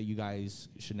things that you guys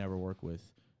should never work with: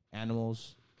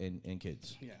 animals and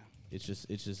kids. Yeah. It's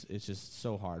just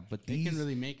so hard. But they can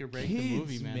really make or break the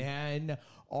movie, man,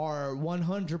 are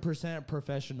 100%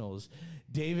 professionals.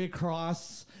 David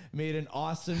Cross made an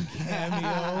awesome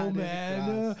cameo,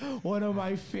 man. One of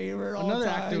my favorite. Another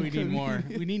actor we need more.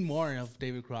 We need more of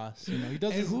David Cross. He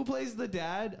does. And who plays the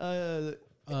dad?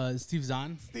 Steve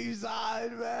Zahn. Steve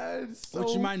Zahn, man. So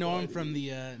which you might know him from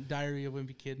the Diary of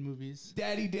Wimpy Kid movies.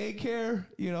 Daddy Daycare.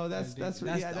 That's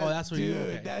what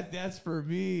dude. That's for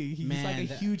me. He's like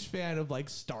a huge fan of like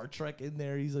Star Trek in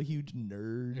there. He's a huge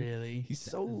nerd. Really? He's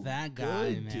so that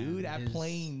guy, good, man, dude, at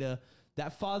playing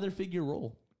that father figure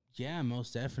role. Yeah,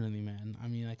 most definitely, man. I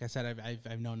mean, like I said,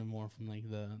 I've known him more from like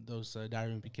those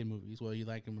Diary of Wimpy Kid movies. Well, you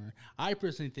like him, or I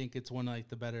personally think it's one of like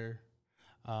the better.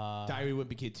 Diary of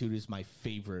Wimpy Kid 2 is my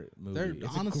favorite movie.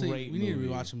 It's honestly, a great we need movie.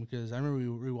 to rewatch them because I remember we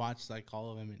rewatched like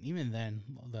all of them, and even then,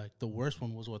 the worst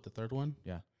one was the third one.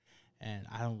 Yeah, and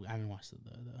I haven't watched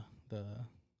the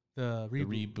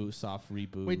reboot. Soft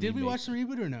reboot. Wait, did we watch the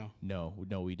reboot or no?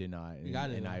 No, we did not. We got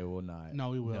it, and though. I will not. No,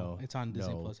 we will. No, it's on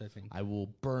Disney Plus, I think. I will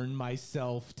burn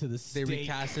myself to the stake. They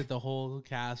recasted the whole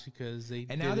cast because they.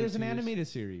 And now there's an animated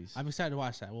series. I'm excited to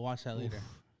watch that. We'll watch that later.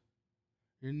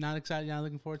 You're not excited? You're not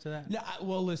looking forward to that? No,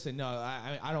 well, listen, no,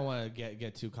 I don't want to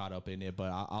get too caught up in it, but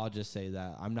I'll just say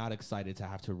that I'm not excited to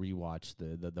have to rewatch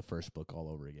the first book all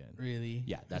over again. Really?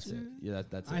 Yeah, that's it. Yeah,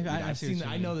 that's it. I've seen.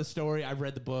 I know the story. I've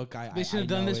read the book. They should have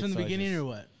done this from the beginning, or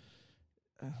what?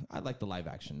 I like the live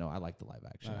action. No, I like the live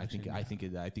action. I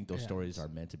think those stories are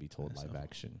meant to be told live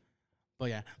action. But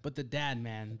yeah, the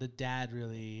dad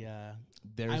really.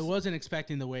 I wasn't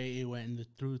expecting the way it went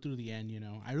through the end.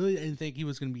 I really didn't think he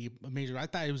was going to be a major. I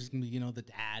thought it was going to be the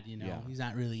dad. He's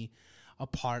not really a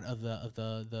part of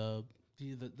the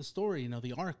story.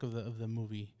 The arc of the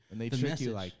movie. And they trick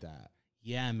you like that.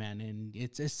 Yeah, man, and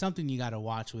it's something you got to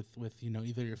watch with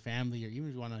either your family or even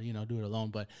if you want to do it alone.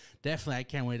 But definitely, I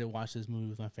can't wait to watch this movie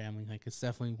with my family. Like it's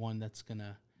definitely one that's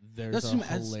gonna. There's a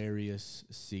hilarious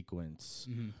sequence.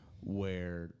 Mm-hmm.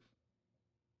 Where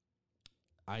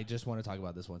I just want to talk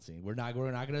about this one scene. We're not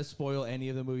going to spoil any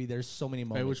of the movie. There's so many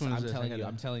moments. Wait, which one is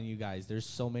I'm telling you guys. There's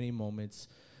so many moments.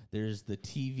 There's the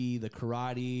TV, the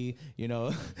karate.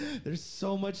 There's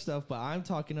so much stuff. But I'm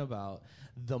talking about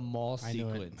the mall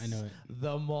sequence. I know it.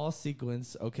 The mall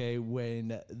sequence. Okay, when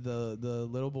the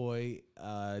little boy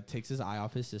takes his eye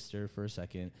off his sister for a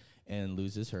second and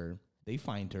loses her. They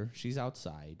find her. She's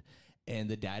outside. And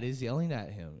the dad is yelling at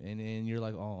him. And you're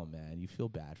like, oh, man, you feel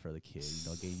bad for the kid.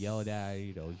 Getting yelled at.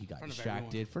 He got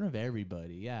distracted in front of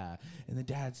everybody. Yeah. And the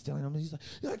dad's telling him, he's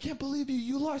like, I can't believe you.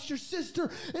 You lost your sister.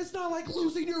 It's not like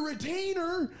losing your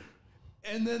retainer.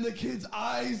 And then the kid's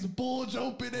eyes bulge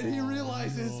open and he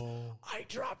realizes, I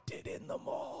dropped it in the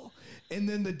mall. And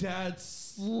then the dad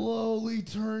slowly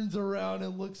turns around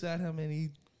and looks at him and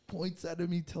he points at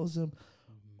him. He tells him,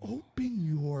 open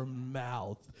your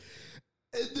mouth.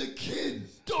 And the kid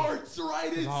darts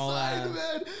right inside,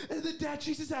 man. And the dad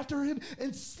chases after him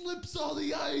and slips on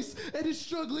the ice and is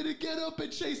struggling to get up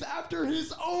and chase after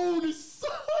his own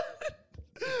son.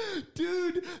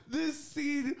 Dude, this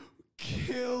scene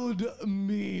killed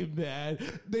me, man.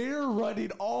 They're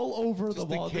running all over the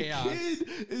mall. The kid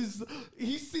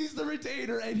he sees the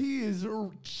retainer and he is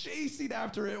chasing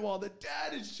after it while the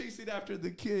dad is chasing after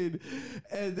the kid.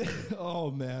 And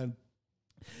oh, man.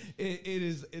 It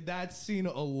is that scene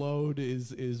alone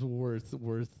is worth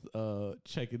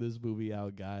checking this movie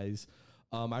out, guys.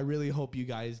 I really hope you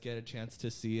guys get a chance to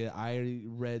see it. I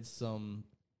read some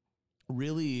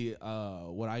really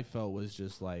what I felt was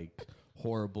just like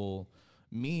horrible,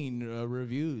 mean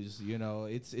reviews.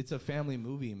 It's a family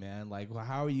movie, man. Like,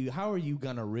 how are you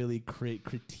gonna really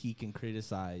critique and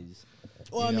criticize?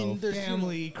 Well, I mean, there's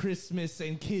family, Christmas,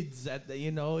 and kids at the.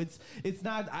 It's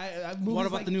not. What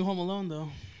about the new Home Alone though?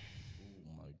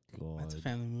 Oh my god, that's a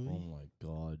family movie. Oh my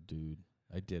god, dude,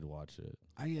 I did watch it.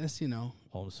 I guess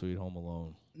Home Sweet Home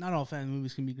Alone. Not all family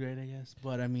movies can be great, I guess,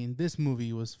 but I mean, this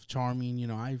movie was charming.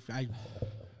 I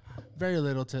very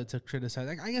little to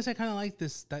criticize. I guess I kind of like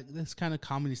this kind of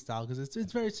comedy style because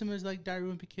it's very similar to like Diary of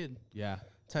a Wimpy Kid. Yeah,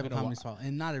 type of comedy style,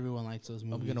 and not everyone likes those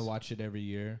movies. I'm gonna watch it every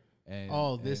year. And,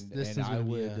 I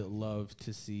would love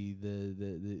to see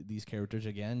these characters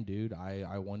again, dude.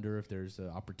 I wonder if there's an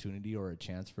opportunity or a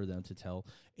chance for them to tell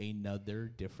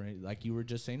another different, like you were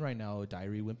just saying right now,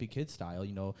 Diary Wimpy Kid style.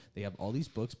 They have all these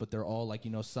books, but they're all like,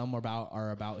 some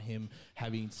are about him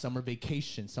having summer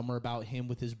vacation, some are about him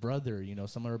with his brother,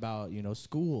 some are about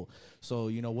school. So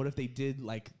what if they did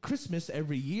like Christmas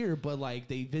every year, but like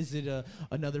they visit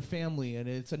another family and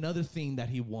it's another thing that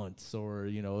he wants, or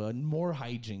more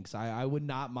hijinks. I would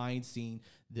not mind seeing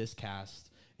this cast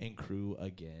and crew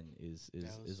again.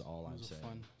 Is all I'm saying.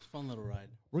 Fun little ride.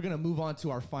 We're gonna move on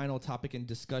to our final topic and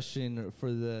discussion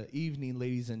for the evening,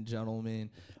 ladies and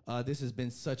gentlemen. This has been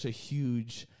such a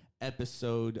huge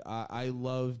episode. I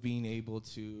love being able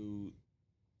to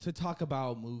talk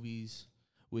about movies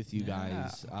with you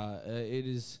guys. It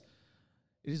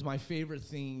is my favorite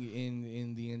thing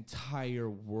in the entire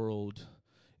world.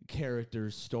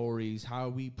 Characters, stories, how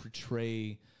we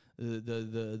portray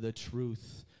the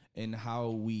truth, and how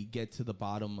we get to the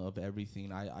bottom of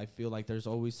everything. I feel like there's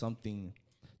always something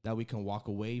that we can walk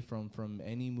away from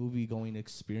any movie going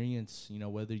experience,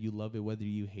 whether you love it, whether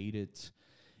you hate it.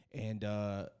 And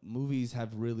movies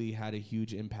have really had a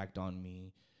huge impact on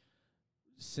me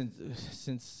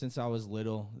since I was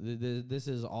little. This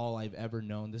is all I've ever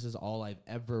known. This is all I've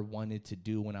ever wanted to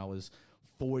do. When I was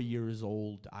 4 years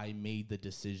old, I made the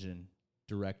decision,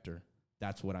 director.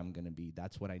 That's what I'm going to be.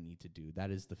 That's what I need to do. That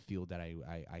is the field that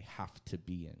I have to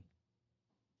be in.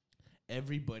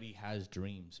 Everybody has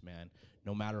dreams, man.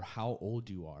 No matter how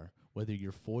old you are, whether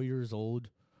you're 4 years old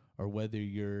or whether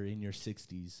you're in your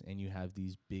 60s and you have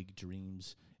these big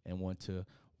dreams and want to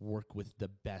work with the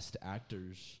best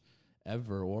actors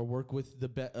ever, or work with the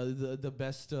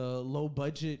best low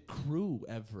budget crew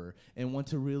ever, and want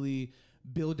to really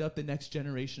build up the next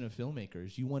generation of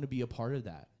filmmakers. You want to be a part of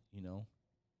that,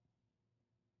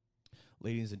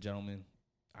 Ladies and gentlemen,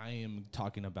 I am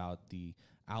talking about the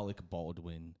Alec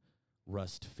Baldwin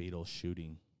Rust fatal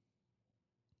shooting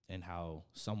and how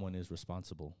someone is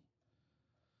responsible.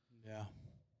 Yeah.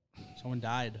 Someone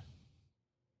died.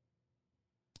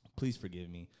 Please forgive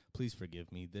me. Please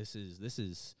forgive me. This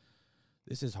is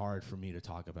hard for me to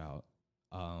talk about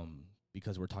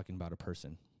because we're talking about a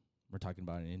person. We're talking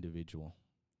about an individual.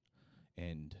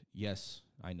 And yes,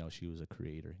 I know she was a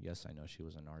creator. Yes, I know she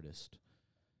was an artist.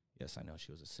 Yes, I know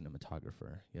she was a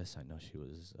cinematographer. Yes, I know she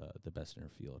was the best in her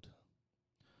field.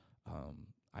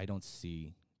 I don't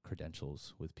see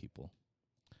credentials with people.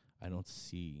 I don't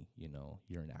see,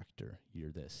 you're an actor,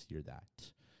 you're this, you're that.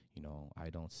 I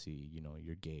don't see,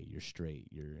 you're gay, you're straight,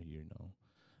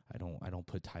 I don't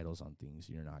put titles on things.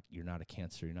 You're not a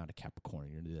Cancer, you're not a Capricorn,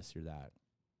 you're this, you're that.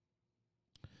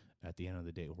 At the end of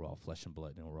the day, we're all flesh and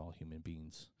blood and we're all human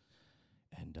beings.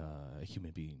 And a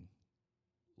human being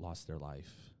lost their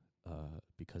life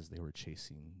because they were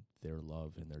chasing their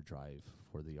love and their drive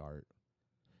for the art,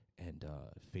 and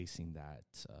facing that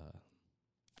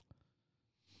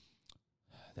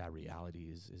that reality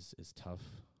is tough.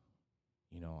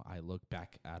 You know, I look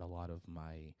back at a lot of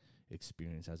my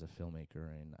experience as a filmmaker,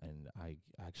 and I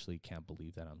actually can't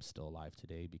believe that I'm still alive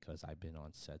today, because I've been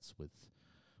on sets with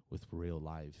real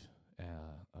live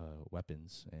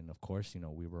weapons. And of course, you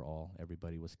know,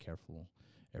 everybody was careful.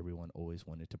 Everyone always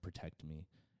wanted to protect me.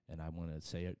 And I want to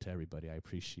say it to everybody, I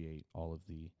appreciate all of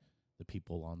the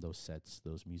people on those sets,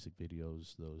 those music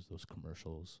videos, those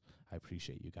commercials. I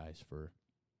appreciate you guys for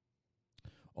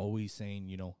always saying,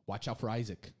 you know, watch out for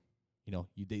Isaac. You know,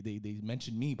 they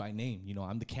mentioned me by name. You know,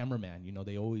 I'm the cameraman. You know,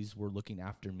 they always were looking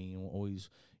after me and always,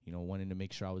 you know, wanting to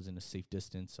make sure I was in a safe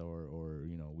distance, or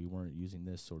you know, we weren't using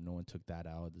this, or no one took that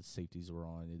out. The safeties were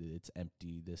on. It's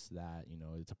empty. This, that. You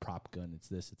know, it's a prop gun. It's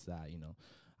this. It's that. You know,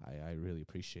 I really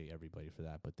appreciate everybody for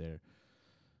that. But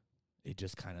it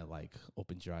just kind of like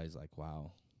opens your eyes, like,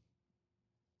 wow.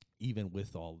 Even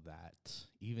with all that,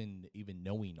 even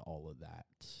knowing all of that,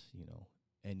 you know,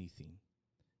 anything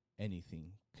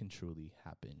can truly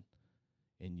happen,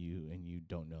 and you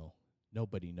don't know.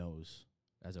 Nobody knows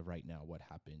as of right now what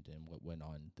happened and what went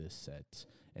on this set,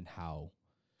 and how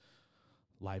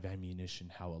live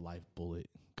ammunition, how a live bullet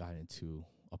got into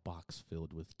a box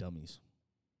filled with dummies.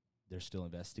 They're still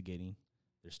investigating.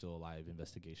 There's still a live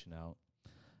investigation out.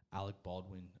 Alec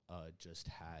Baldwin just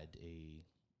had a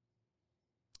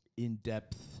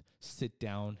in-depth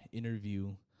sit-down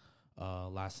interview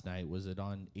last night. Was it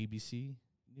on ABC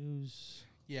News?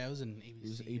 Yeah, it was an ABC.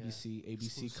 It was ABC.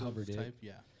 ABC covered it. Type,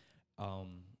 yeah.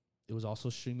 It was also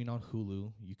streaming on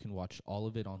Hulu. You can watch all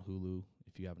of it on Hulu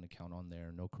if you have an account on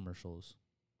there. No commercials.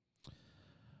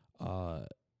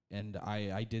 And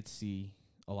I did see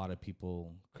a lot of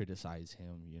people criticize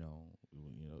him.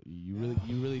 You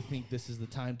really think this is the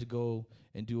time to go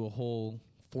and do a whole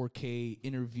 4K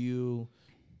interview,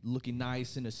 looking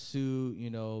nice in a suit, you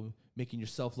know, making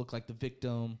yourself look like the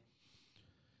victim.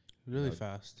 Really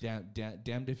fast.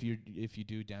 Damned if you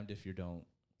do, damned if you don't.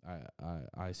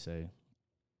 I say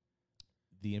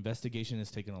the investigation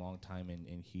has taken a long time,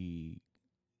 and he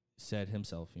said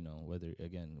himself, you know,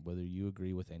 whether you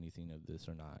agree with anything of this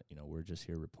or not, you know, we're just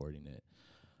here reporting it.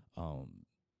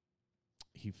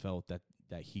 He felt that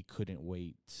he couldn't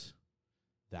wait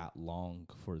that long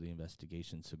for the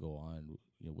investigation to go on.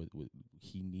 You know,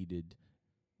 he needed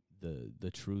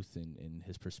the truth and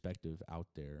his perspective out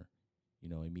there, you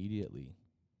know, immediately.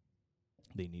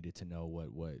 They needed to know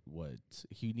what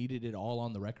he needed, it all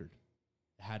on the record.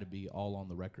 It had to be all on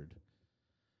the record.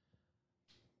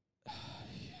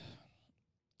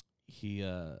 He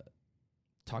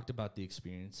talked about the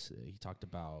experience. He talked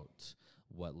about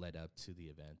what led up to the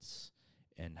events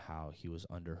and how he was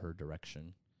under her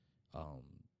direction.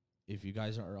 If you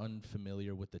guys are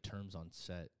unfamiliar with the terms on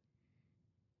set,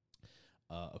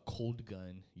 a cold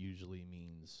gun usually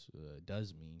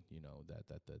does mean, you know,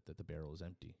 that the barrel is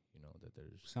empty, you know, that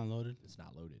it's not loaded. It's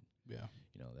not loaded. Yeah.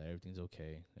 You know, that everything's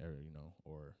okay, you know,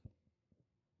 or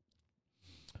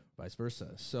vice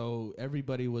versa. So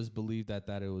everybody believed that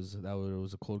it was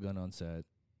a cold gun on set,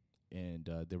 and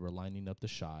they were lining up the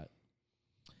shot,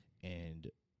 and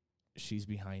she's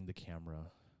behind the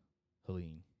camera,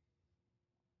 Helene,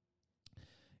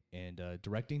 and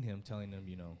directing him, telling him,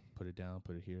 you know, put it down,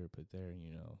 put it here, put it there,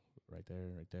 you know, right there,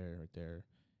 right there, right there,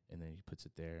 and then he puts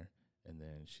it there, and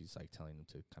then she's like telling him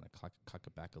to kind of cock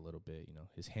it back a little bit. You know,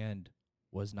 his hand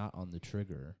was not on the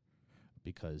trigger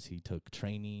because he took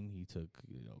training, he took,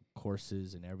 you know,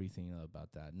 courses and everything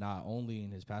about that. Not only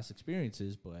in his past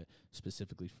experiences, but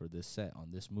specifically for this set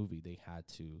on this movie, they had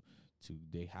to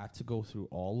go through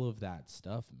all of that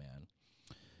stuff, man.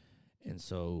 And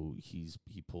so he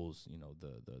pulls, you know,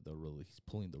 he's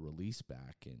pulling the release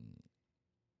back, and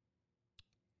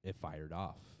it fired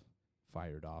off,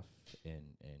 and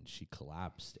she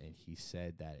collapsed. And he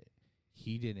said that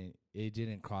it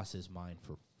didn't cross his mind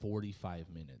for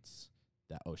 45 minutes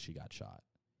that, oh, she got shot.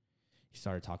 He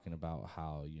started talking about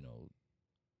how, you know,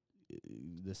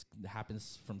 this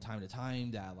happens from time to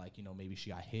time, that, like, you know, maybe she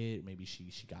got hit, maybe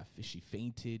she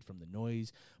fainted from the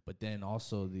noise, but then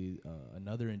also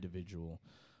another individual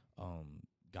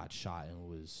got shot and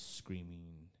was screaming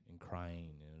and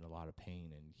crying and in a lot of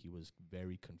pain, and he was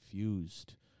very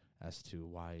confused as to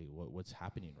what's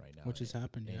happening right now. What just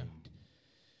happened? And yeah.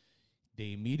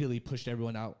 They immediately pushed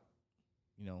everyone out.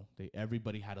 You know,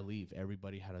 everybody had to leave.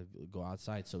 Everybody had to go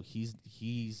outside. So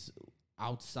he's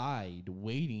outside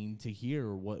waiting to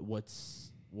hear what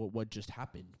just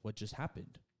happened. What just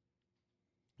happened?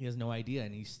 He has no idea,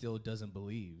 and he still doesn't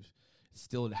believe.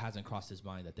 Still, it hasn't crossed his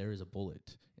mind that there is a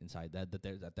bullet inside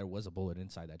that there was a bullet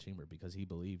inside that chamber, because he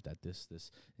believed that this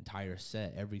entire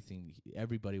set,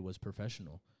 everybody was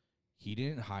professional. He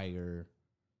didn't hire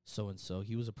so and so.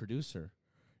 He was a producer.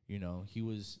 You know, he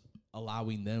was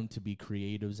allowing them to be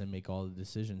creatives and make all the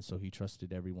decisions. So he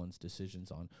trusted everyone's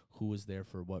decisions on who was there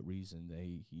for what reason.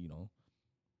 They, you know,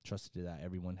 trusted that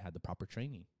everyone had the proper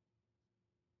training.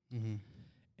 Mm-hmm.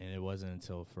 And it wasn't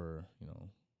until for, you know,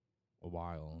 a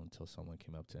while until someone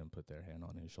came up to him, put their hand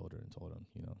on his shoulder and told him,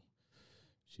 you know,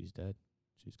 she's dead.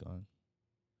 She's gone.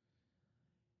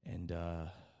 And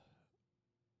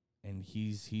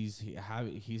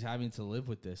he's having to live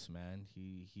with this, man.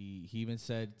 He even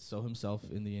said so himself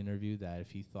in the interview that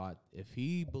if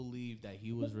he believed that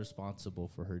he was responsible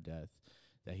for her death,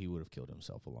 that he would have killed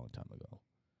himself a long time ago.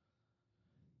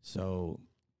 So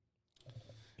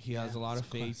he has a lot of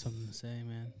faith. Something to say,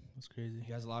 man. That's crazy.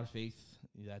 He has a lot of faith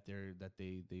that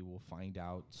they will find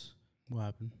out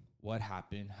What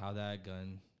happened, how that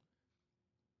gun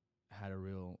had a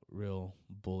real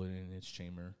bullet in its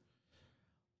chamber.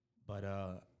 But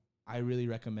I really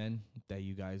recommend that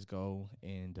you guys go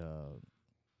and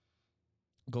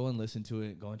listen to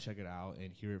it, go and check it out,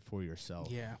 and hear it for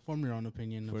yourself. Yeah, form your own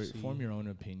opinion. Form your own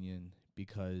opinion,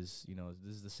 because you know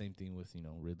this is the same thing with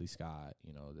Ridley Scott.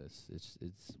 You know, it's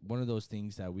one of those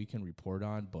things that we can report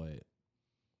on, but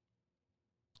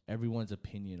everyone's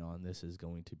opinion on this is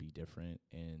going to be different,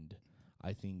 and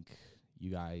I think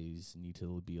you guys need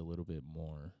to be a little bit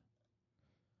more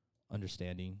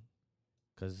understanding.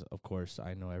 Because, of course,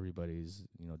 I know everybody's,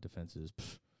 defense is,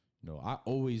 I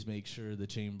always make sure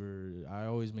I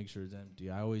always make sure it's empty.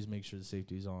 I always make sure the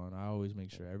safety's on. I always make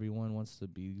sure everyone wants to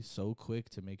be so quick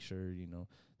to make sure,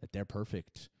 that they're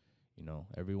perfect.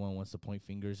 Everyone wants to point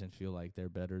fingers and feel like they're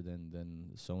better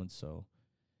than so-and-so.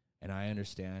 And I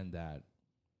understand that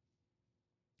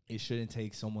it shouldn't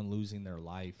take someone losing their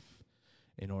life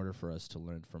in order for us to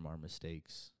learn from our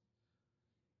mistakes.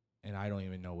 And I don't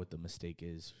even know what the mistake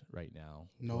is right now.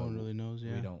 No one really knows.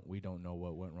 Yeah, we don't know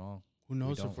what went wrong. Who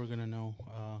knows if we're gonna know?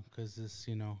 Because this,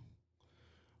 there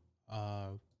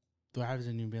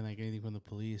hasn't even been like anything from the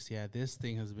police. Yeah, this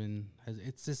thing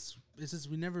it's just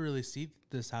we never really see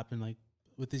this happen, like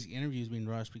with these interviews being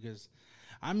rushed. Because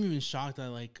I'm even shocked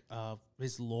that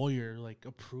his lawyer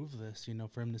approved this,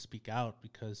 for him to speak out,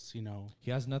 because he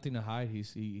has nothing to hide.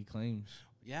 He claims.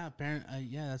 Yeah,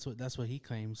 that's what he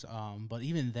claims. But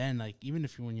even then, even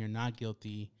when you're not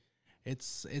guilty,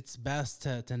 it's best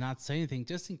to not say anything,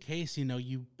 just in case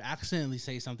you accidentally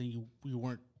say something you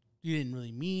didn't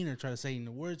really mean, or try to say in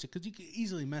the words, because you could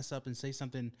easily mess up and say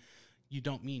something you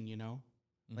don't mean,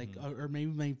 or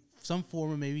maybe some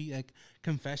form of maybe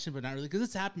confession, but not really, because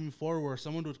it's happened before where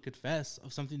someone would confess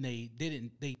of something they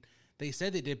didn't, they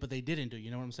said they did, but they didn't do.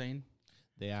 You know what I'm saying?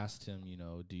 They asked him,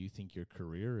 do you think your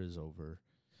career is over?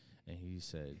 And he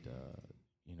said,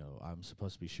 I'm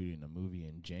supposed to be shooting a movie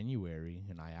in January.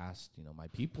 And I asked, my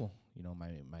people,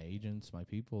 my agents, my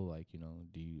people,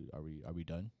 are we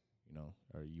done?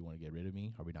 Or you want to get rid of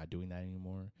me? Are we not doing that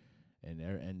anymore?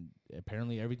 And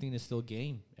apparently everything is still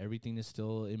game. Everything is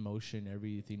still in motion.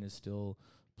 Everything is still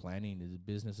planning. Is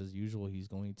business as usual. He's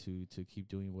going to keep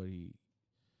doing what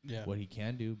he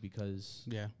can do, because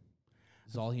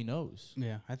it's all he knows.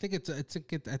 Yeah, I think I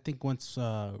think once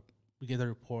we get the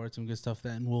reports and good stuff,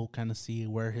 then we'll kind of see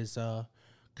where his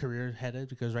career headed.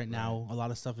 Because right now, a lot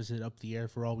of stuff is up the air.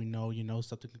 For all we know,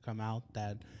 something could come out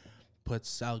that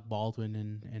puts Alec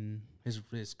Baldwin and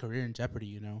his career in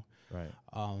jeopardy. Right.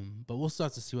 But we'll still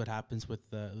have to see what happens with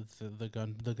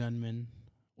the gunman.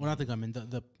 Well, not the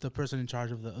gunman, the person in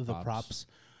charge of the props.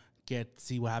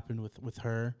 See what happened with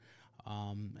her,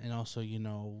 and also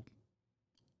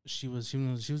she was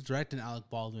directing Alec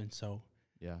Baldwin, so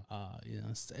yeah,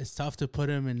 it's tough to put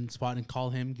him in spot and call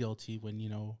him guilty when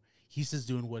he's just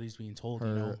doing what he's being told.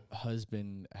 Her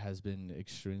husband has been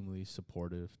extremely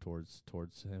supportive towards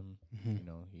him. Mm-hmm.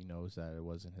 He knows that it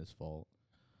wasn't his fault.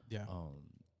 Yeah.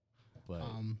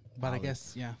 But I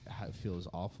guess it feels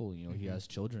awful. Mm-hmm. He has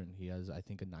children. He has, I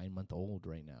think, a 9-month-old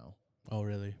right now. Oh,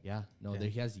 really? Yeah. No,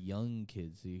 he has young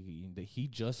kids. He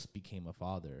just became a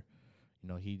father.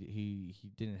 He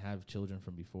didn't have children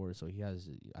from before, so he has,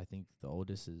 I think the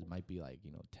oldest might be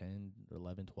 10 or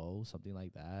 11, 12, something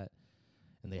like that.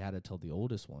 And they had to tell the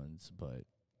oldest ones, but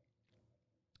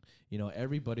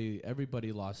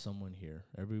everybody lost someone here.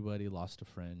 Everybody lost a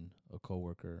friend, a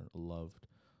coworker, a loved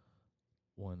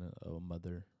one, a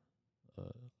mother,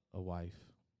 a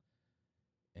wife.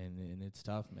 And it's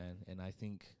tough, man. And I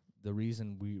think the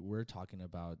reason we're talking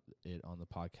about it on the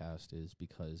podcast is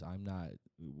because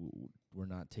we're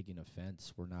not taking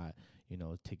offense. We're not,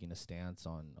 taking a stance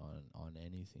on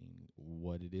anything.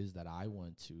 What it is that I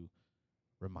want to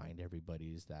remind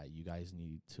everybody is that you guys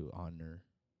need to honor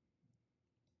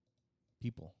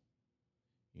people,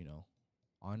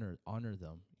 honor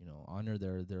them, you know, honor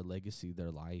their legacy,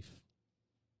 their life,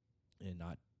 and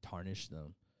not tarnish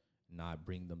them, not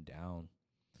bring them down.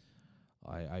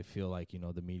 I feel like, you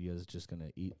know, the media is just going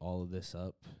to eat all of this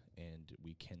up, and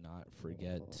we cannot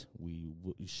forget, we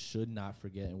should not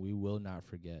forget, and we will not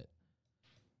forget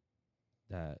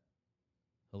that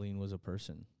Helene was a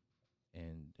person,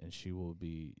 and she will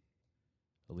be,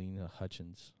 Helena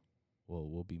Hutchins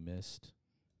will be missed.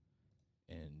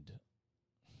 And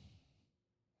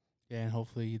yeah, and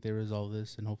hopefully they resolve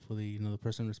this, and hopefully, you know, the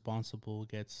person responsible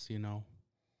gets, you know,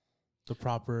 the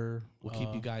proper. We'll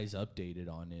keep you guys updated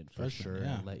on it for sure,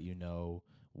 yeah. and let you know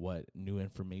what new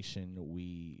information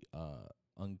we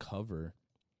uncover.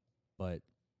 But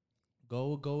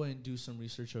go and do some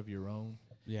research of your own.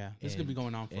 Yeah, it's gonna be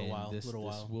going on for a while, This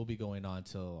while. will be going on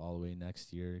till all the way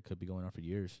next year. It could be going on for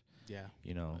years. Yeah,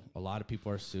 You know, a lot of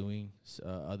people are suing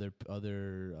other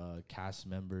cast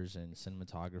members and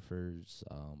cinematographers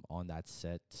on that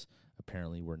set.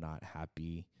 Apparently, were not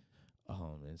happy,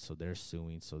 and so they're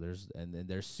suing. So then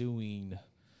they're suing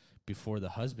before the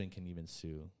husband can even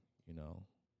sue. You know,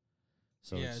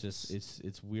 so Yeah, it's just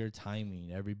it's weird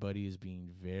timing. Everybody is being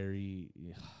very.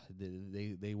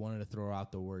 They wanted to throw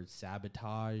out the word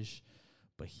sabotage.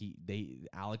 But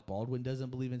Alec Baldwin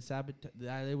doesn't believe in sabotage.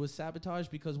 That it was sabotage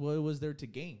because what was there to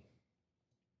gain?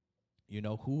 You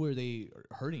know, who are they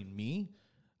hurting? Me,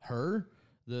 her,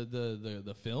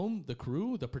 the film, the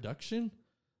crew, the production.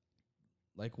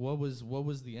 Like, what was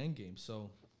the end game?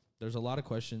 So there's a lot of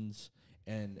questions,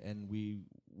 and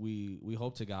we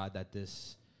hope to God that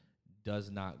this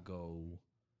does not go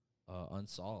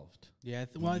unsolved. yeah.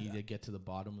 We need to get to the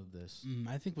bottom of this.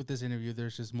 I think with this interview,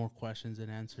 there's just more questions than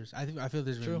answers. I feel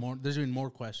there's True. been more. There's been more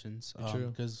questions. True.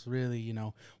 Because really, you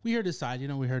know, we heard his side. You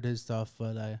know, we heard his stuff,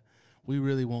 but we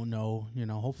really won't know. You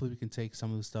know, hopefully we can take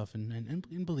some of the stuff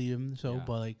and believe him. So, Yeah.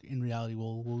 but like in reality,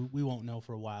 we won't know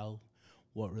for a while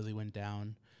what really went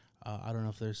down. I don't know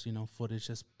if there's, you know, footage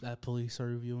that police are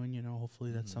reviewing. You know,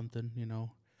 hopefully that's something. You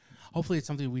know, hopefully it's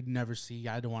something we'd never see.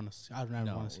 I don't want to. I don't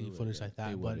ever want to see footage like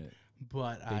that.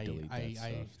 But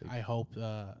I hope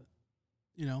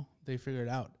you know, they figure it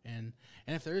out. And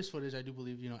if there is footage, I do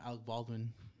believe, you know, Alec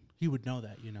Baldwin, he would know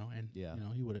that, you know, and you know,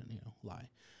 he wouldn't, you know, lie.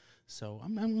 So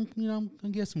I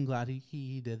guess I'm glad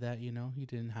he did that. You know, he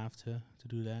didn't have to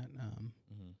do that.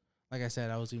 Like I said,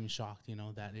 I was even shocked, you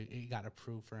know, that it got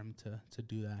approved for him to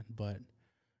do that. But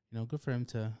you know, good for him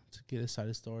to get his side of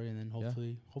the story, and then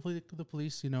hopefully the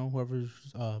police, you know, whoever's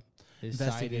his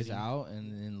side is out,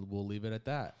 and then we'll leave it at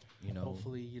that. You know,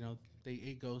 hopefully, you know,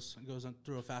 it goes on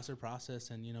through a faster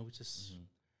process, and you know, we just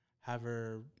have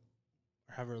her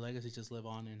legacy just live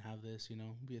on, and have this, you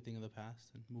know, be a thing of the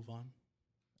past and move on.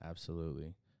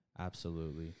 Absolutely.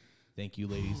 Thank you,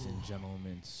 ladies and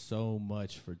gentlemen, so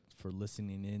much for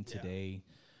listening in today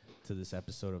to this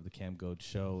episode of the Camgoat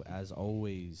Show. As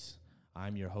always,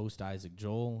 I'm your host, Isaac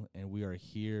Joel, and we are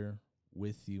here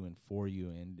with you and for you,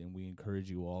 and we encourage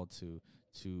you all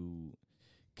to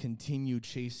continue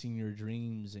chasing your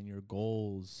dreams and your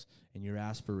goals and your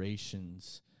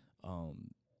aspirations,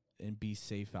 and be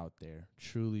safe out there.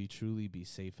 Truly be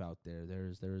safe out there.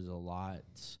 There's a lot.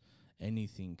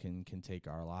 Anything can take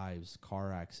our lives.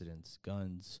 Car accidents,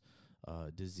 guns,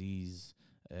 disease.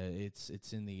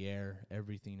 It's in the air.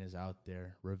 Everything is out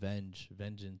there.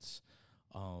 Vengeance.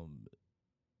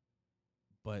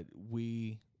 But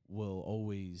we will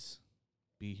always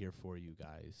be here for you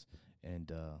guys.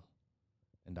 And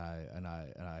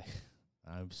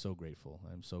I'm so grateful.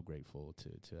 I'm so grateful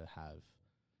to have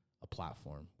a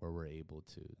platform where we're able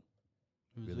to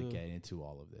really get into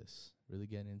all of this. Really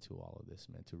get into all of this,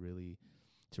 man. To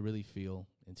really feel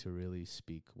and to really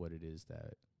speak what it is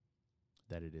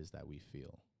that we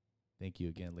feel. Thank you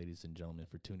again, ladies and gentlemen,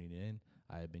 for tuning in.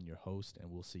 I have been your host,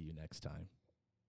 and we'll see you next time.